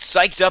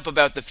psyched up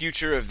about the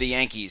future of the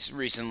Yankees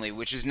recently,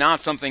 which is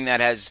not something that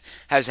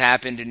has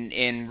happened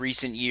in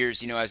recent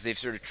years, as they've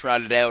sort of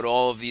trotted out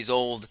all of these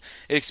old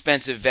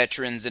expensive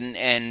veterans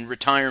and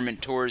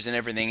retirement tours and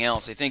everything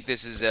else. I think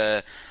this is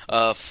a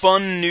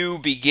fun new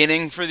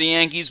beginning for the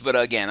Yankees, but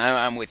again,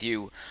 I'm with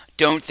you.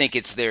 Don't think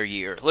it's their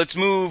year. Let's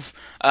move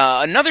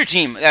another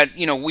team that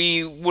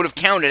we would have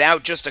counted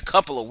out just a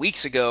couple of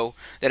weeks ago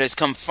that has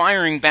come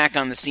firing back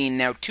on the scene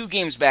now, 2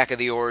 games back of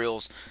the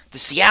Orioles, the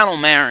Seattle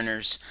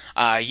Mariners.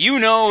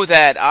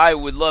 That I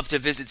would love to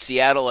visit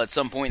Seattle at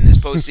some point in this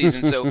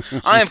postseason, so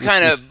I am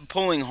kind of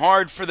pulling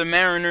hard for the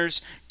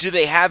Mariners. Do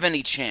they have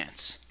any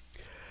chance?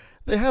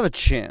 They have a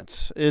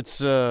chance.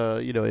 It's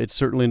it's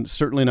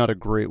certainly not a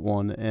great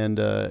one, and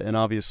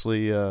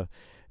obviously.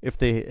 If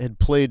they had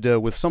played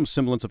with some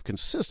semblance of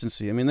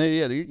consistency, I mean,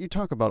 you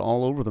talk about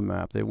all over the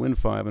map. They win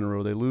 5 in a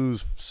row, they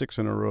lose 6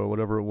 in a row,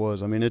 whatever it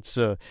was. I mean, it's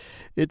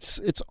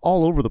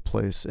all over the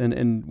place,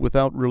 and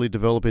without really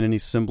developing any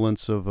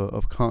semblance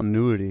of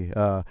continuity.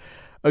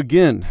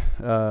 Again,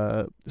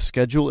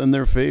 schedule in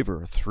their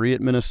favor: 3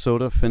 at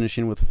Minnesota,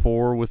 finishing with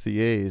 4 with the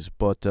A's.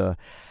 But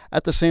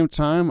at the same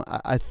time,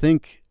 I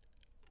think.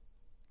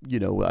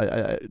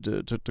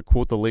 To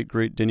quote the late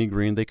great Denny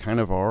Green, they kind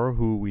of are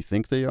who we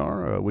think they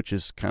are, which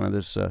is kind of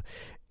this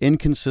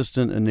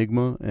inconsistent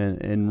enigma,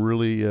 and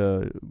really,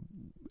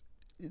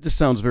 this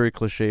sounds very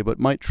cliche, but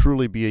might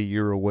truly be a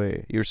year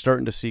away. You're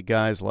starting to see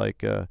guys like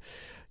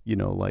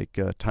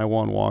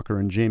Taijuan Walker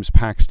and James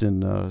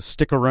Paxton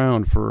stick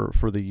around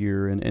for the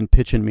year and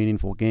pitch in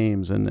meaningful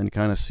games and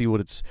kind of see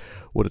what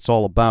it's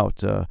all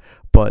about.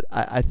 But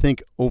I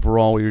think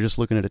overall you're just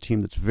looking at a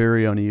team that's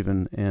very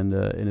uneven and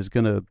is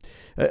going to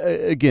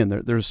again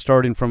they're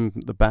starting from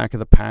the back of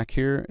the pack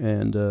here,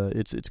 and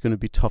it's going to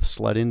be tough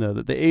sledding.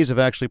 The A's have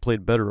actually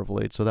played better of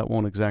late, so that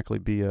won't exactly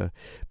be a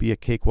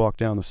cakewalk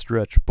down the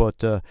stretch.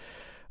 But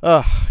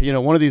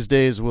one of these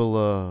days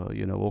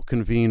we'll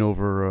convene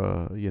over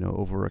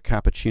a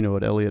cappuccino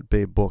at Elliott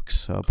Bay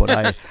Books.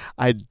 But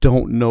I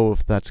don't know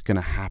if that's going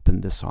to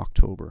happen this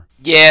October.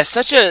 Yeah,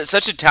 such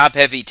a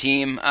top-heavy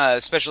team,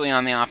 especially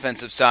on the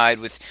offensive side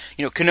with,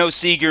 Cano,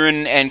 Seager,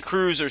 and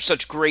Cruz are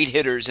such great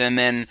hitters, and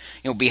then,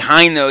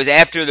 behind those,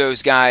 after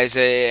those guys,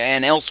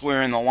 and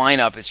elsewhere in the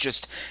lineup,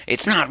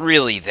 it's not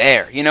really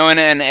there,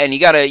 and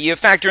you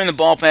factor in the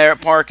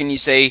ballpark and you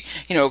say,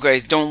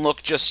 guys, don't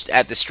look just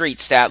at the straight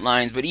stat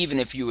lines, but even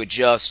if you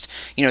adjust,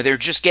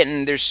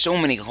 there's so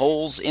many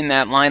holes in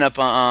that lineup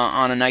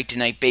on a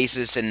night-to-night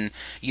basis, and,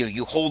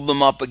 you hold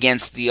them up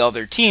against the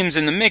other teams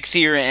in the mix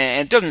here,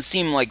 and it doesn't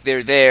seem like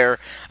they're there,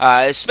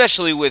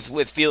 especially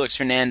with Felix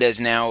Hernandez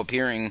now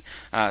appearing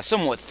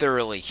somewhat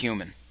thoroughly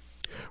human.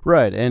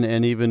 Right,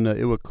 and even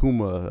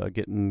Iwakuma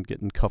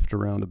getting cuffed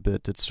around a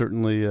bit. It's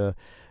certainly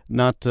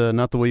not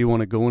the way you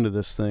want to go into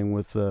this thing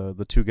with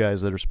the two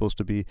guys that are supposed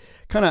to be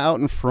kind of out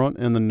in front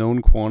in the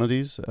known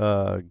quantities,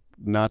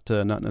 not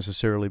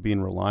necessarily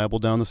being reliable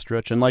down the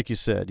stretch. And like you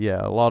said, yeah,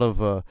 a lot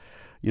of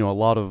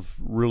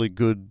really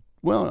good.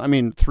 Well, I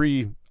mean,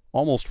 three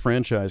almost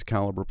franchise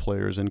caliber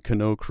players in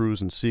Cano, Cruz,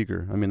 and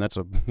Seager. I mean, that's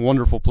a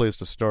wonderful place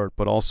to start,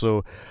 but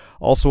also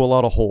a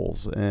lot of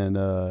holes. And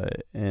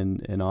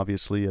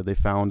obviously they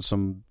found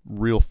some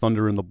real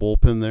thunder in the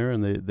bullpen there,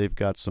 and they've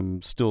got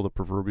some still the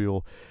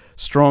proverbial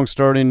strong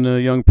starting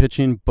young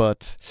pitching.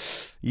 But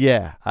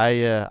yeah,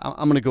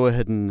 I'm going to go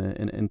ahead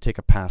and take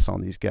a pass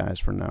on these guys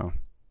for now.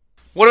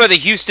 What about the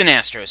Houston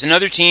Astros?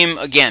 Another team,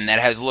 again, that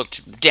has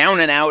looked down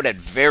and out at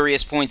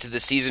various points of the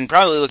season.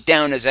 Probably looked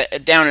down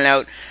and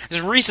out as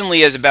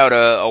recently as about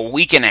a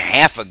week and a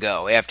half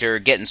ago after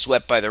getting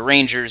swept by the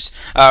Rangers.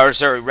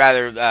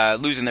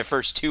 Losing their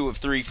first 2 of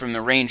 3 from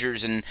the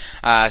Rangers and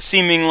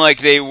seeming like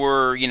they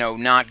were,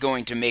 not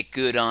going to make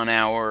good on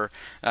our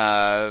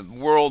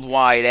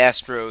worldwide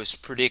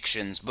Astros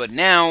predictions. But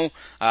now,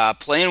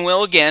 playing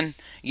well again.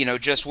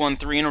 Just won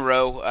 3 in a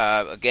row,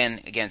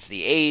 again, against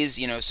the A's,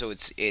 so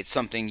it's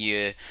something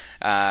you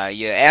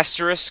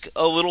asterisk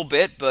a little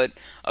bit, but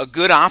a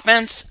good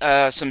offense,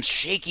 some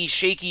shaky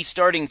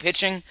starting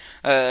pitching,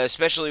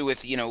 especially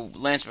with,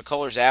 Lance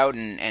McCullers out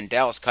and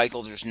Dallas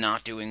Keuchel just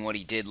not doing what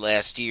he did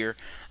last year.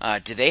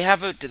 Do they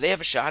have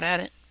a shot at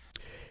it?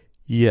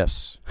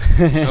 Yes.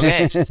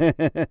 Okay.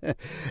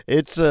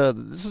 This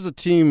is a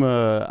team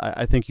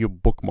I think you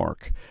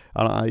bookmark.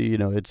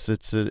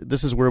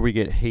 This is where we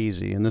get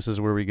hazy, and this is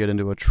where we get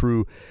into a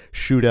true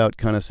shootout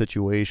kind of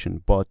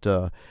situation. But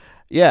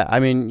yeah, I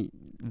mean,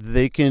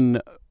 they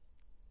can,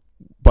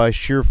 by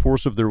sheer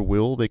force of their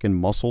will, they can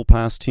muscle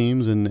past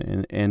teams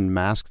and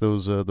mask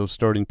those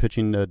starting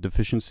pitching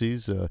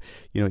deficiencies.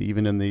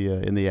 Even in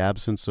the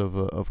absence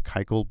of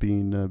Keuchel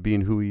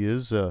being who he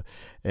is,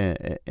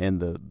 and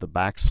the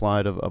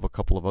backslide of a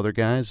couple of other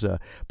guys.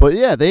 But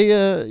yeah,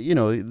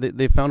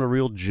 they found a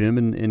real gem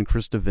in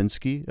Chris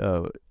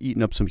Davinsky,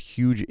 eating up some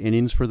huge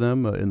innings for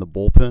them in the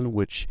bullpen,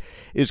 which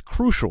is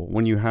crucial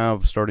when you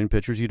have starting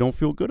pitchers you don't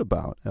feel good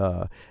about.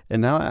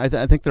 And now I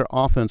think their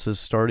offense is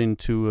starting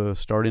to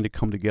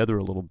come together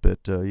a little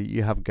bit.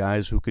 You have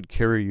guys who could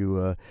carry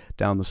you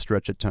down the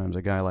stretch at times.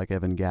 A guy like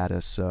Evan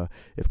Gattis,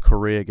 if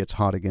Correa gets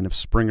hot again, if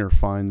Springer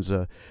finds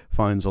a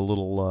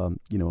little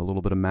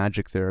bit of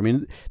magic there. I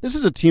mean, this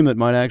is a team that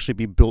might actually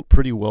be built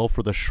pretty well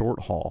for the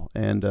short haul.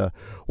 And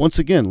once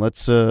again,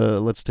 let's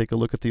take a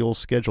look at the old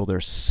schedule.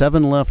 There's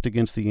 7 left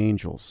against the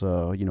Angels.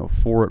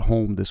 4 at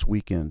home this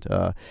weekend,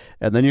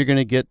 and then you're going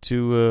to get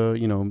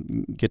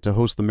to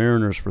host the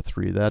Mariners for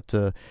 3. That's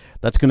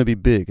going to be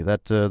big.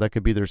 That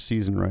could be their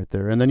season right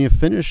there. And then you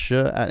finish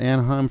at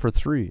Anaheim for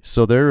 3.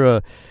 So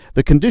the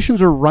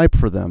conditions are ripe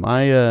for them.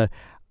 I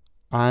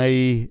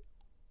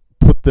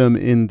put them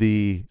in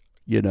the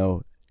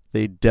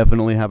they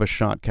definitely have a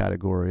shot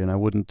category, and I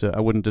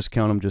wouldn't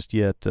discount them just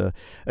yet.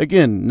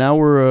 Again, now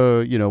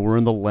we're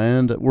in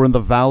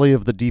the valley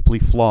of the deeply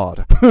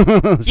flawed.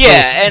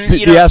 Yeah, and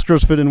the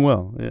Astros fit in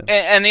well. Yeah.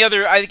 And the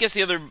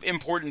other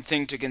important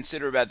thing to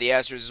consider about the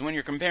Astros is when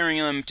you're comparing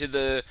them to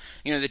the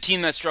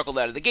team that struggled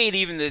out of the gate,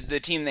 even the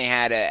team they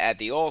had at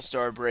the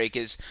All-Star break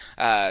is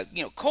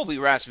Colby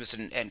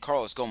Rasmussen and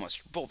Carlos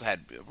Gomez both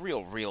had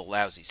real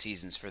lousy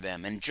seasons for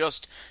them, and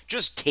just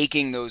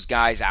taking those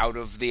guys out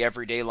of the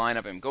everyday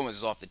lineup, and Gomez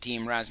is off the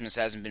team, Rasmus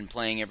hasn't been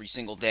playing every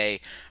single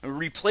day,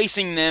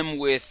 replacing them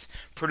with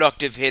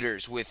productive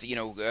hitters, with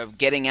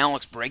getting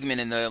Alex Bregman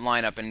in the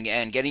lineup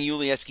and getting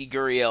Yulieski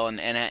Gurriel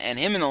and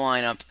him in the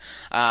lineup,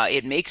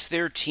 it makes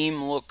their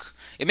team look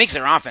it makes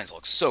their offense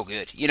look so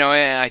good.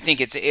 And I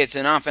think it's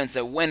an offense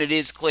that when it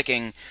is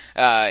clicking,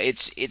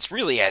 it's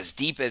really as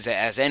deep as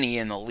any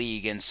in the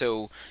league. And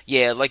so,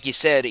 yeah, like you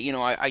said,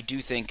 I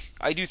do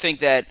think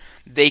that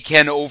they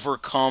can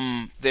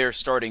overcome their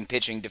starting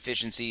pitching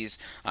deficiencies.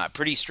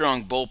 Pretty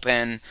strong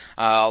bullpen,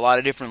 a lot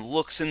of different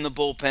looks in the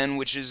bullpen,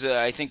 which is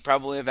I think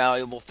probably a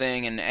valuable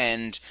thing.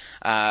 And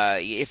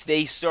if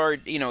they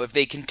start, if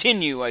they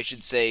continue, I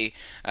should say,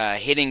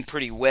 hitting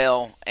pretty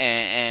well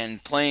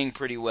and playing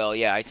pretty well,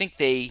 yeah, I think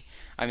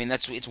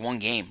it's one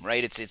game,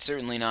 right? It's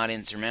certainly not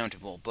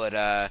insurmountable.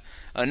 But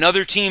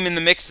another team in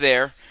the mix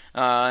there,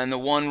 and the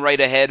one right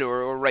ahead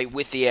or right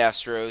with the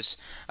Astros,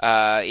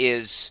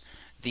 is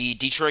the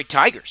Detroit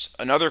Tigers.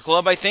 Another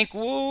club I think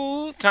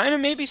kind of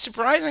maybe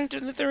surprising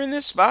that they're in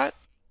this spot.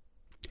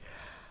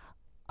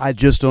 I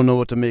just don't know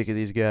what to make of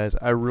these guys.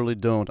 I really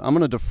don't. I'm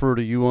going to defer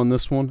to you on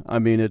this one. I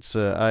mean, it's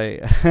I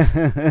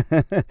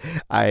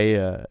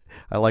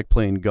like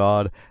playing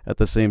God at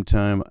the same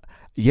time.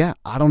 Yeah,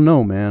 I don't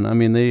know, man. I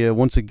mean, they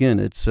once again,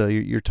 it's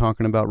you're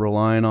talking about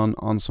relying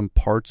on some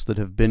parts that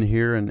have been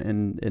here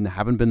and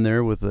haven't been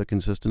there with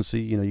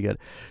consistency. You got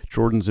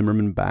Jordan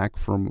Zimmerman back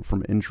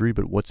from injury,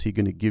 but what's he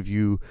going to give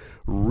you?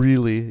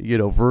 Really,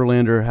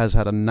 Verlander has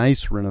had a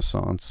nice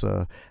renaissance.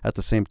 At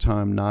the same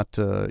time, not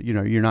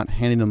you're not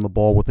handing him the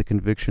ball with the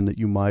conviction that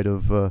you might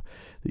have a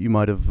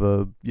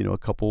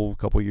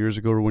couple years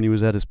ago or when he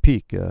was at his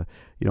peak.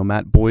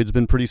 Matt Boyd's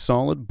been pretty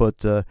solid,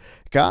 but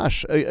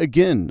gosh,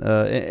 again,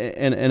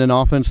 and an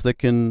offense that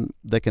can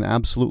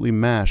absolutely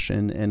mash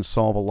and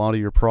solve a lot of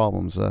your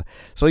problems.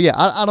 So yeah,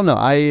 I don't know.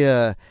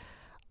 I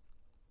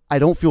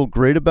don't feel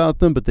great about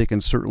them, but they can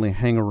certainly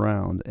hang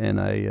around. And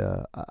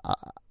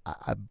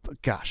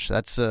gosh,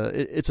 that's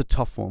it's a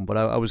tough one. But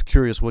I was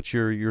curious what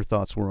your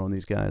thoughts were on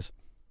these guys.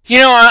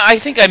 I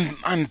think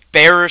I'm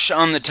bearish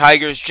on the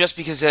Tigers just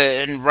because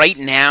and right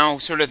now,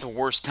 sort of the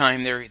worst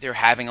time they're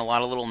having a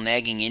lot of little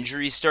nagging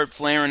injuries start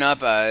flaring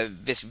up.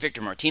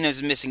 Victor Martinez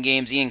is missing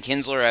games. Ian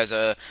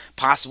Kinsler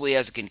possibly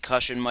has a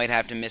concussion, might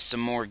have to miss some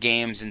more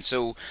games, and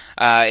so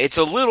it's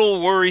a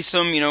little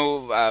worrisome.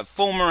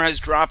 Fulmer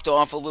has dropped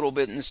off a little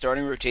bit in the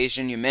starting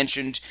rotation. You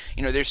mentioned,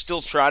 they're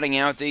still trotting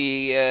out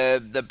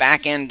the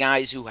back end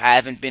guys who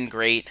haven't been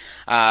great.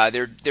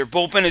 Their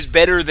bullpen is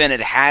better than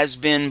it has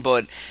been,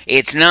 but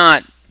it's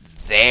not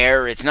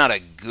there. It's not a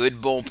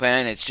good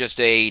bullpen. It's just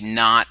a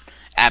not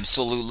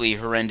absolutely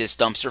horrendous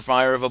dumpster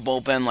fire of a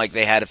bullpen like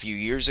they had a few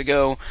years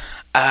ago.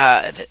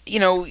 I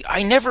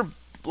never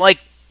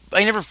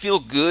feel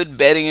good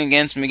betting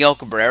against Miguel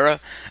Cabrera.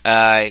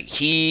 I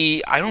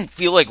don't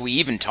feel like we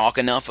even talk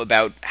enough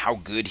about how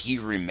good he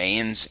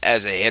remains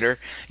as a hitter.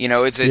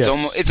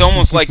 It's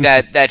almost like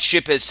that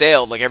ship has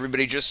sailed. Like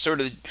everybody just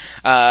sort of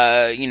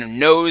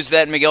knows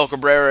that Miguel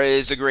Cabrera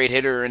is a great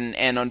hitter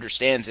and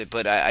understands it.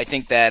 But I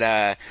think that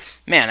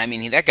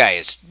that guy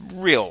is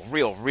real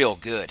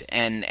good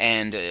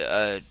and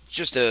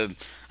just I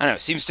don't know,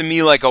 seems to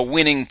me like a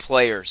winning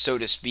player, so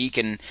to speak.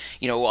 And,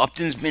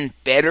 Upton's been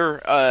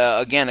better.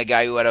 Again, a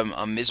guy who had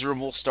a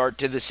miserable start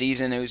to the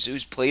season,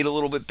 who's played a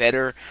little bit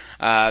better.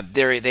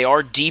 They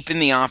are deep in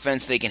the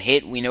offense. They can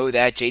hit. We know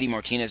that. JD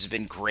Martinez has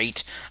been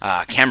great.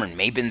 Cameron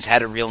Maybin's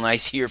had a real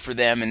nice year for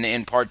them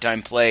in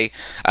part-time play.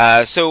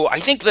 So I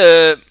think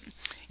the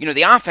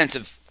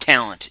offensive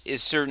talent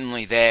is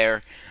certainly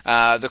there.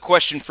 The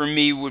question for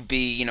me would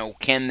be,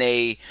 can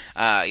they,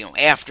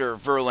 after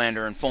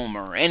Verlander and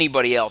Fulmer or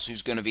anybody else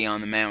who's going to be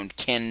on the mound,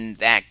 can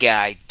that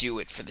guy do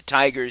it for the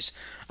Tigers?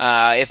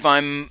 If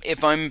I'm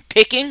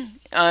picking,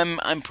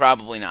 I'm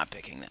probably not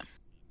picking them.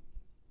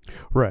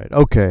 Right.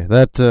 Okay.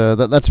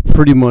 That's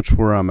pretty much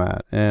where I'm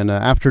at. And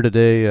after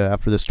today,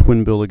 after this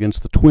twin bill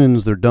against the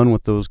Twins, they're done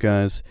with those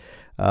guys.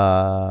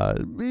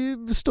 We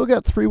still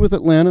got 3 with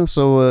Atlanta,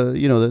 so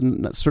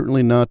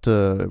certainly not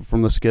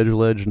from the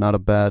schedule edge, not a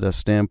bad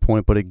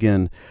standpoint, but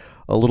again,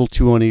 a little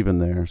too uneven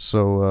there.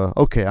 So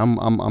okay,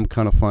 I'm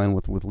kind of fine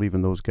with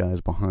leaving those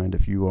guys behind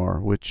if you are,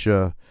 which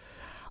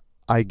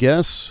I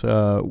guess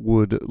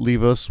would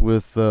leave us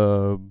with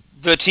the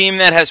team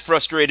that has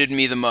frustrated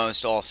me the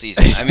most all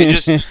season. I mean,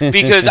 just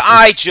because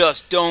I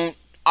just don't.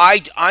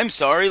 I'm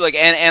sorry,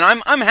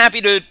 and I'm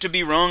happy to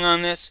be wrong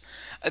on this.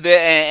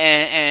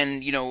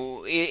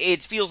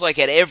 It feels like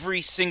at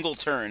every single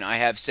turn I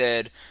have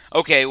said,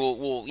 okay,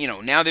 well,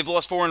 now they've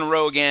lost 4 in a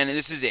row again, and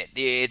this is it.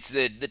 It's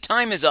the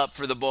time is up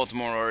for the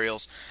Baltimore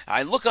Orioles.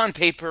 I look on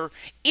paper,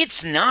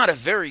 it's not a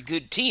very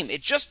good team.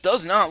 It just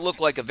does not look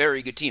like a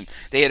very good team.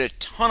 They had a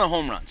ton of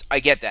home runs. I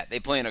get that.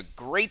 They play in a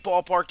great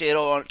ballpark to hit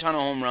a ton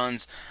of home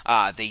runs.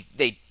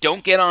 They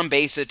don't get on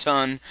base a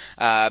ton.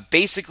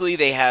 Basically,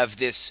 they have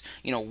this,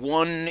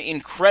 one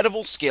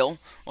incredible skill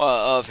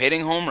of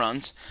hitting home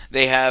runs.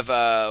 They have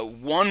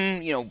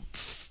one,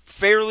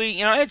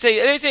 fairly, I'd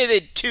say they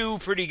had 2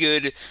 pretty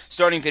good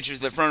starting pitchers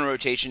in the front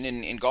rotation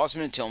in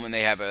Gausman and Tillman.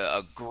 They have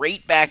a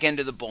great back end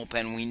of the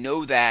bullpen. We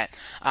know that.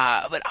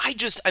 But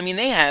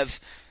they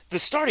have the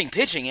starting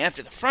pitching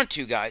after the front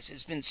two guys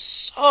has been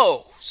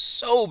so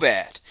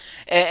bad.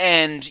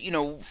 And,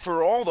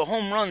 for all the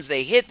home runs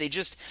they hit,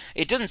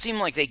 it doesn't seem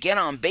like they get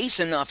on base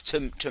enough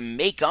to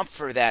make up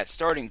for that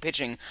starting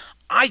pitching.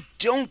 I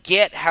don't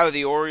get how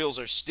the Orioles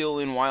are still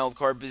in wild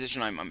card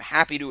position. I'm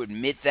happy to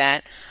admit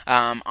that.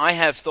 I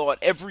have thought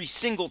every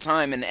single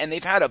time, and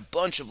they've had a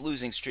bunch of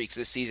losing streaks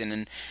this season,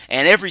 and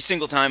every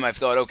single time I've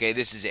thought, okay,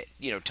 this is it.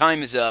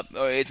 Time is up.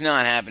 It's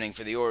not happening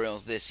for the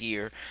Orioles this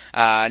year.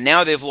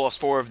 Now they've lost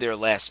 4 of their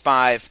last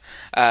 5.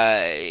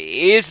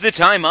 Is the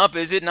time up?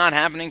 Is it not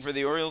happening for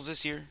the Orioles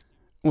this year?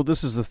 Well,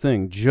 this is the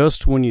thing.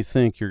 Just when you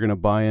think you're going to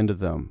buy into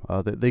them,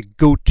 they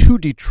go to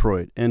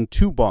Detroit and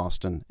to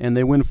Boston, and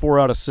they win 4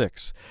 out of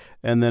 6,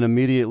 and then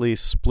immediately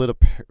split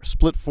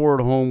 4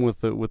 at home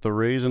with the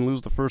Rays and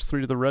lose the first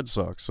 3 to the Red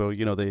Sox. So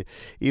they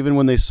even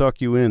when they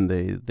suck you in,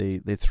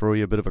 they throw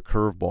you a bit of a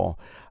curveball.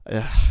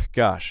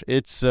 Gosh,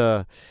 it's.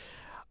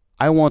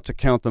 I want to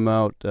count them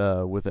out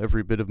with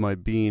every bit of my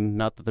being.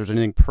 Not that there's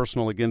anything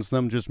personal against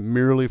them, just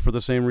merely for the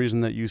same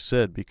reason that you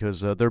said, because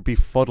they're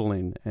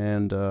befuddling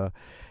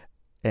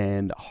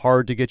and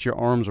hard to get your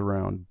arms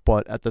around.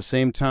 But at the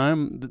same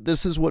time,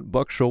 this is what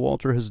Buck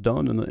Showalter has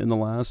done in the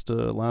last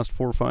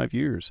 4 or 5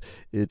 years.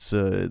 It's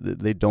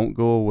they don't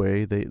go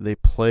away. They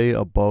play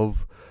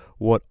above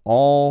what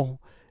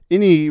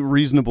any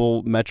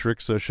reasonable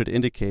metrics should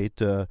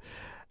indicate.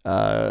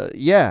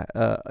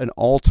 An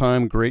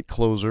all-time great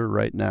closer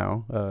right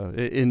now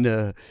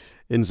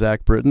in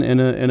Zach Britton,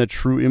 and a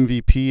true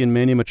MVP in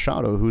Manny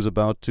Machado, who's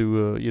about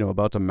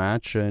to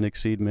match and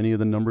exceed many of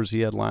the numbers he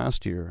had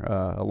last year,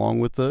 along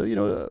with the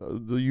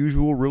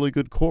usual really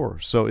good core.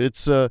 So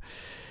it's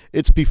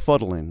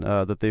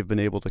befuddling that they've been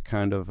able to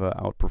kind of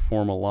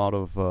outperform a lot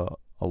of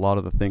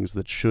the things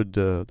that should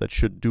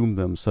doom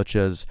them, such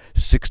as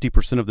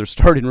 60% of their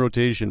starting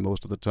rotation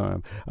most of the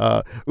time.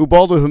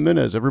 Ubaldo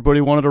Jimenez,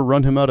 everybody wanted to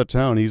run him out of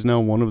town. He's now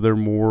one of their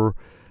more,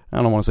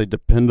 I don't want to say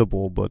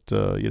dependable, but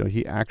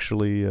he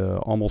actually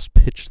almost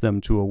pitched them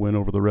to a win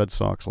over the Red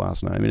Sox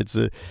last night. I mean,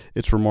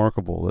 it's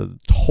remarkable. A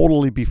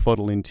totally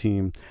befuddling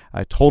team.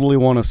 I totally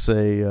want to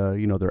say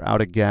they're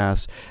out of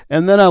gas.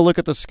 And then I look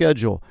at the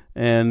schedule,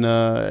 and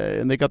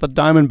they got the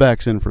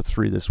Diamondbacks in for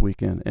 3 this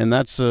weekend, and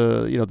that's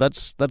a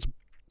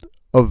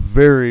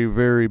very,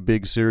 very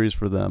big series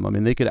for them. I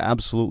mean, they could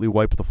absolutely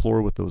wipe the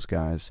floor with those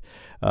guys,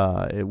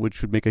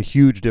 which would make a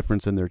huge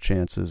difference in their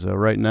chances.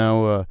 Right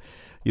now,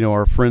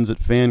 our friends at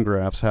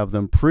Fangraphs have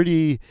them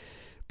pretty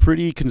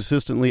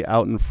consistently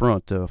out in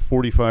front,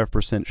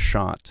 45%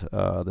 shot,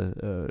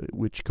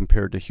 which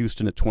compared to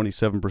Houston at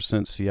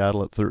 27%,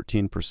 Seattle at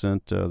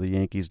 13%, the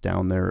Yankees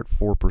down there at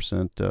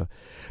 4%,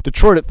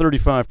 Detroit at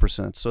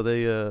 35%. So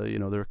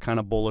they're kind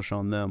of bullish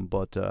on them,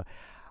 but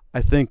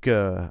I think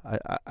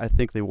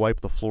they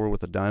wipe the floor with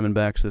the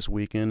Diamondbacks this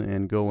weekend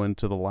and go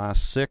into the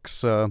last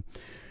 6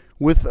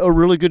 with a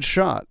really good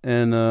shot.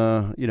 And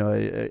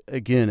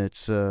again,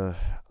 it's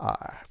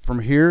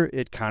from here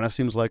it kind of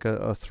seems like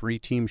a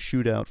 3-team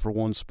shootout for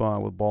one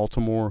spot with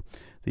Baltimore,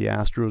 the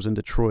Astros, and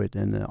Detroit,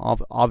 and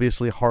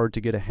obviously hard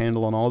to get a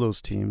handle on all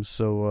those teams.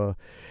 So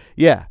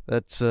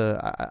that's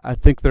I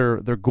think they're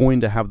going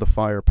to have the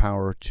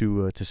firepower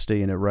to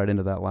stay in it right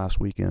into that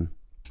last weekend.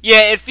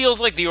 Yeah, it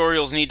feels like the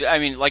Orioles need to, I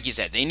mean, like you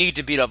said, they need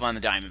to beat up on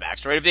the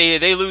Diamondbacks, right? If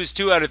they lose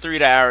 2 out of 3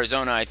 to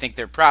Arizona, I think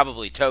they're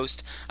probably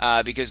toast,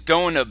 because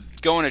going to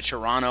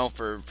Toronto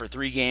for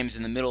 3 games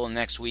in the middle of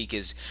next week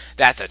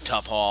that's a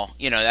tough haul.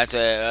 That's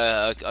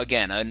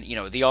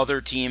the other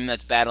team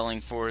that's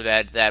battling for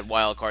that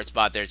wild card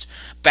spot there. It's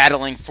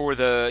battling for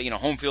the,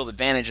 home field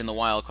advantage in the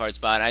wild card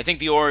spot. I think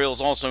the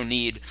Orioles also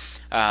need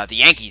the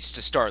Yankees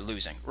to start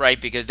losing, right?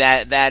 Because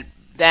that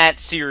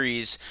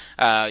series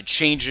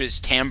changes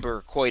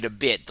timbre quite a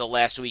bit the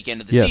last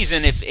weekend of the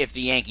season if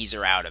the Yankees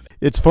are out of it.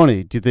 It's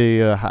funny. Do they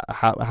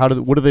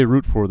what do they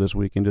root for this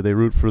weekend? Do they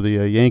root for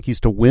the Yankees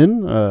to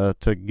win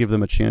to give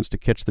them a chance to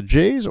catch the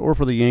Jays, or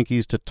for the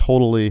Yankees to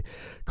totally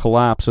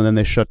collapse and then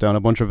they shut down a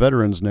bunch of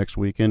veterans next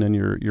weekend and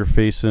you're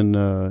facing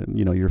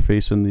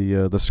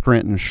the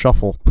Scranton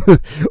Shuffle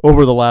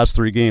over the last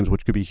 3 games,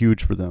 which could be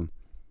huge for them?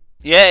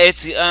 Yeah,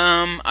 it's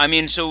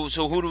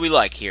so who do we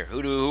like here?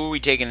 Who are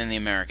we taking in the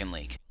American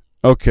League?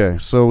 Okay,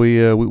 so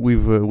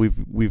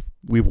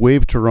we've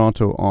waved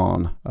Toronto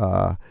on.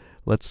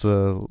 Let's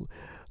go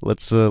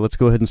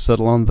ahead and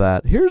settle on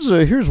that.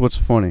 Here's what's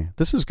funny.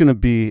 This is going to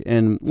be,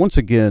 and once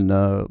again,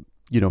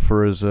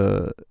 for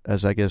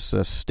as I guess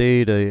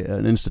stayed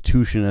an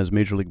institution as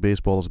Major League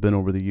Baseball has been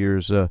over the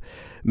years,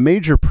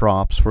 major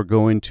props for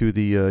going to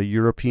the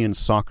European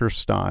soccer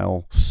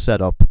style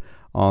setup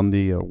on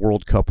the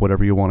World Cup,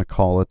 whatever you want to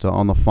call it,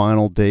 on the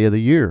final day of the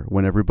year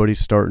when everybody's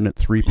starting at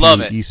 3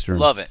 p.m. Eastern.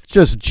 Love it.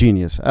 Just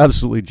genius.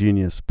 Absolutely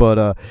genius.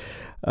 But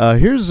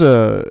here's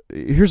a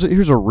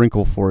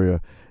wrinkle for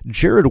you.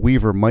 Jared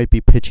Weaver might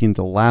be pitching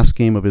the last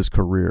game of his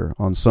career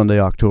on Sunday,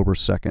 October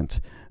 2nd.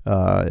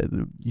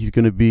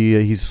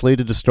 He's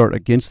slated to start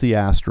against the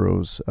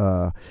Astros,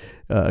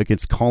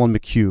 against Colin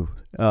McHugh.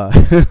 Uh,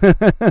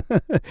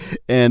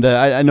 and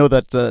I know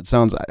that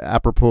sounds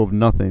apropos of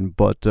nothing,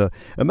 but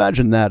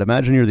imagine that.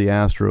 Imagine you're the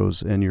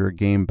Astros and you're a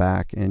game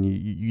back, and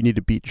you need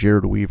to beat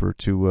Jared Weaver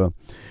to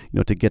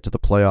to get to the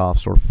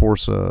playoffs or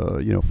force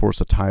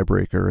a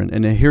tiebreaker.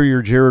 And here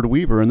you're Jared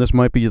Weaver, and this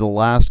might be the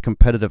last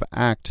competitive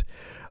act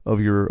of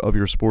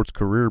your sports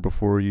career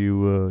before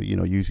you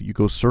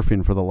go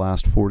surfing for the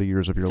last 40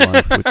 years of your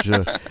life,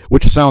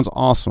 which sounds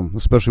awesome,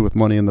 especially with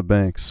Money in the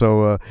Bank.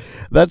 So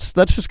that's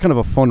just kind of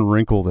a fun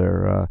wrinkle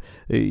there.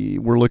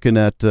 We're looking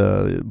at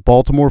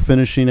Baltimore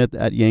finishing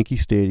at Yankee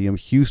Stadium,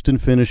 Houston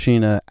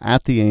finishing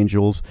at the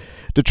Angels,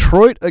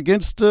 Detroit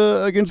against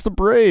the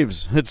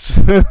Braves. It's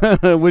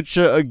which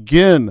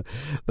again,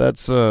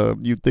 that's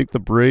you'd think the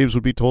Braves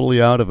would be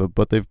totally out of it,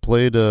 but they've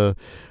played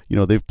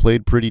they've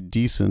played pretty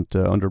decent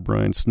under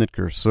Brian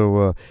Snitker.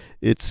 So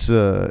it's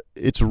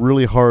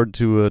really hard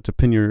to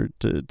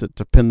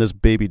pin this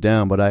baby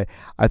down. But I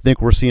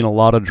think we're seeing a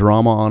lot of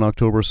drama on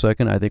October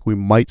 2nd. I think we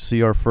might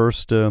see our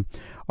first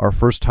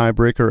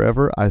tiebreaker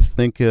ever. I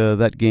think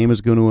that game is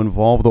going to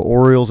involve the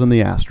Orioles and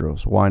the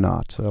Astros. Why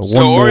not?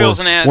 Orioles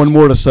and Astros. One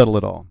more to settle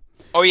it all.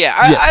 Oh yeah,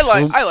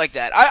 I like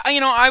that.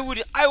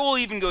 I will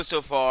even go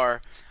so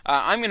far.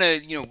 I'm gonna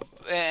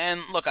and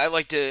look,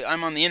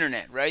 I'm on the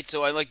internet, right?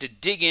 So I like to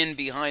dig in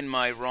behind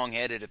my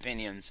wrong-headed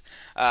opinions.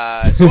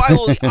 So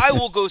I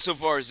will go so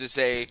far as to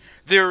say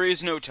there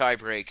is no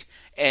tiebreak,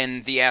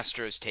 and the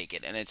Astros take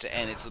it, and it's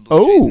the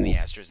Blue Jays and the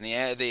Astros,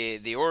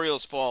 and the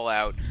Orioles fall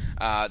out,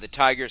 the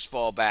Tigers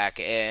fall back,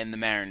 and the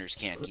Mariners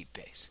can't keep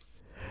pace.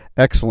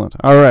 Excellent.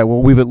 All right.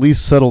 Well, we've at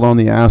least settled on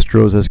the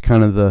Astros as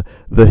kind of the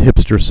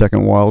hipster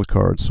second wild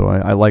card. So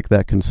I like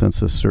that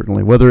consensus,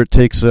 certainly. Whether it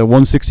takes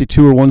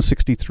 162 or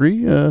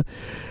 163,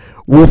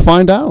 we'll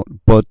find out.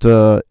 But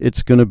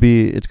it's going to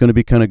be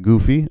kind of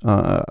goofy.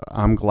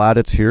 I'm glad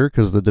it's here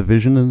because the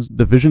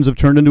divisions have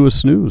turned into a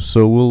snooze.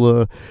 So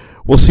we'll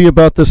see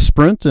about this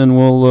sprint, and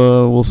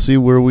we'll see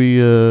where we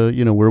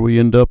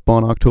end up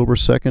on October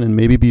 2nd and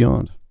maybe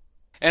beyond.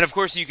 And, of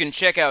course, you can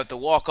check out the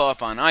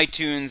Walkoff on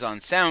iTunes, on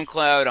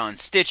SoundCloud, on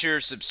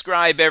Stitcher.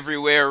 Subscribe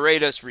everywhere.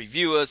 Rate us,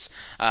 review us.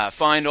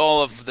 Find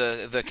all of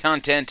the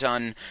content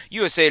on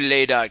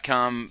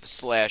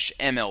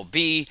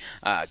usatoday.com/MLB.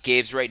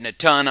 Gabe's writing a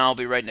ton. I'll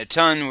be writing a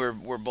ton.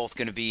 We're both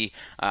going to be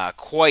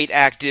quite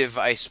active,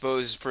 I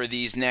suppose, for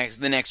the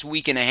next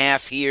week and a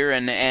half here.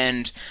 And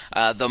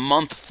the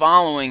month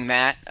following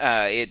that,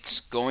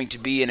 it's going to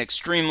be an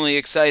extremely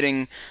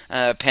exciting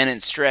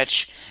pennant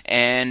stretch.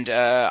 And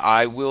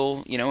I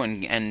will,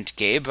 and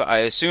Gabe, I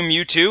assume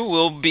you too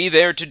will be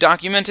there to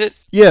document it.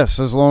 Yes,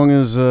 as long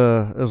as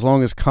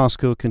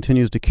Costco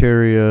continues to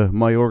carry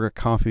Mayorga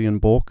coffee in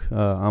bulk,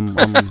 I'm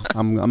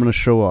going to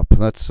show up.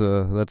 That's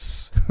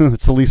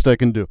the least I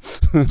can do.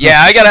 Yeah,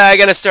 I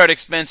gotta start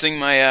expensing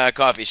my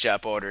coffee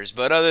shop orders.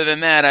 But other than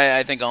that,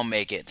 I think I'll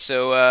make it.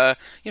 So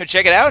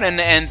check it out,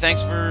 and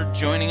thanks for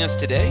joining us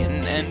today,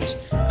 and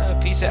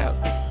peace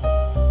out.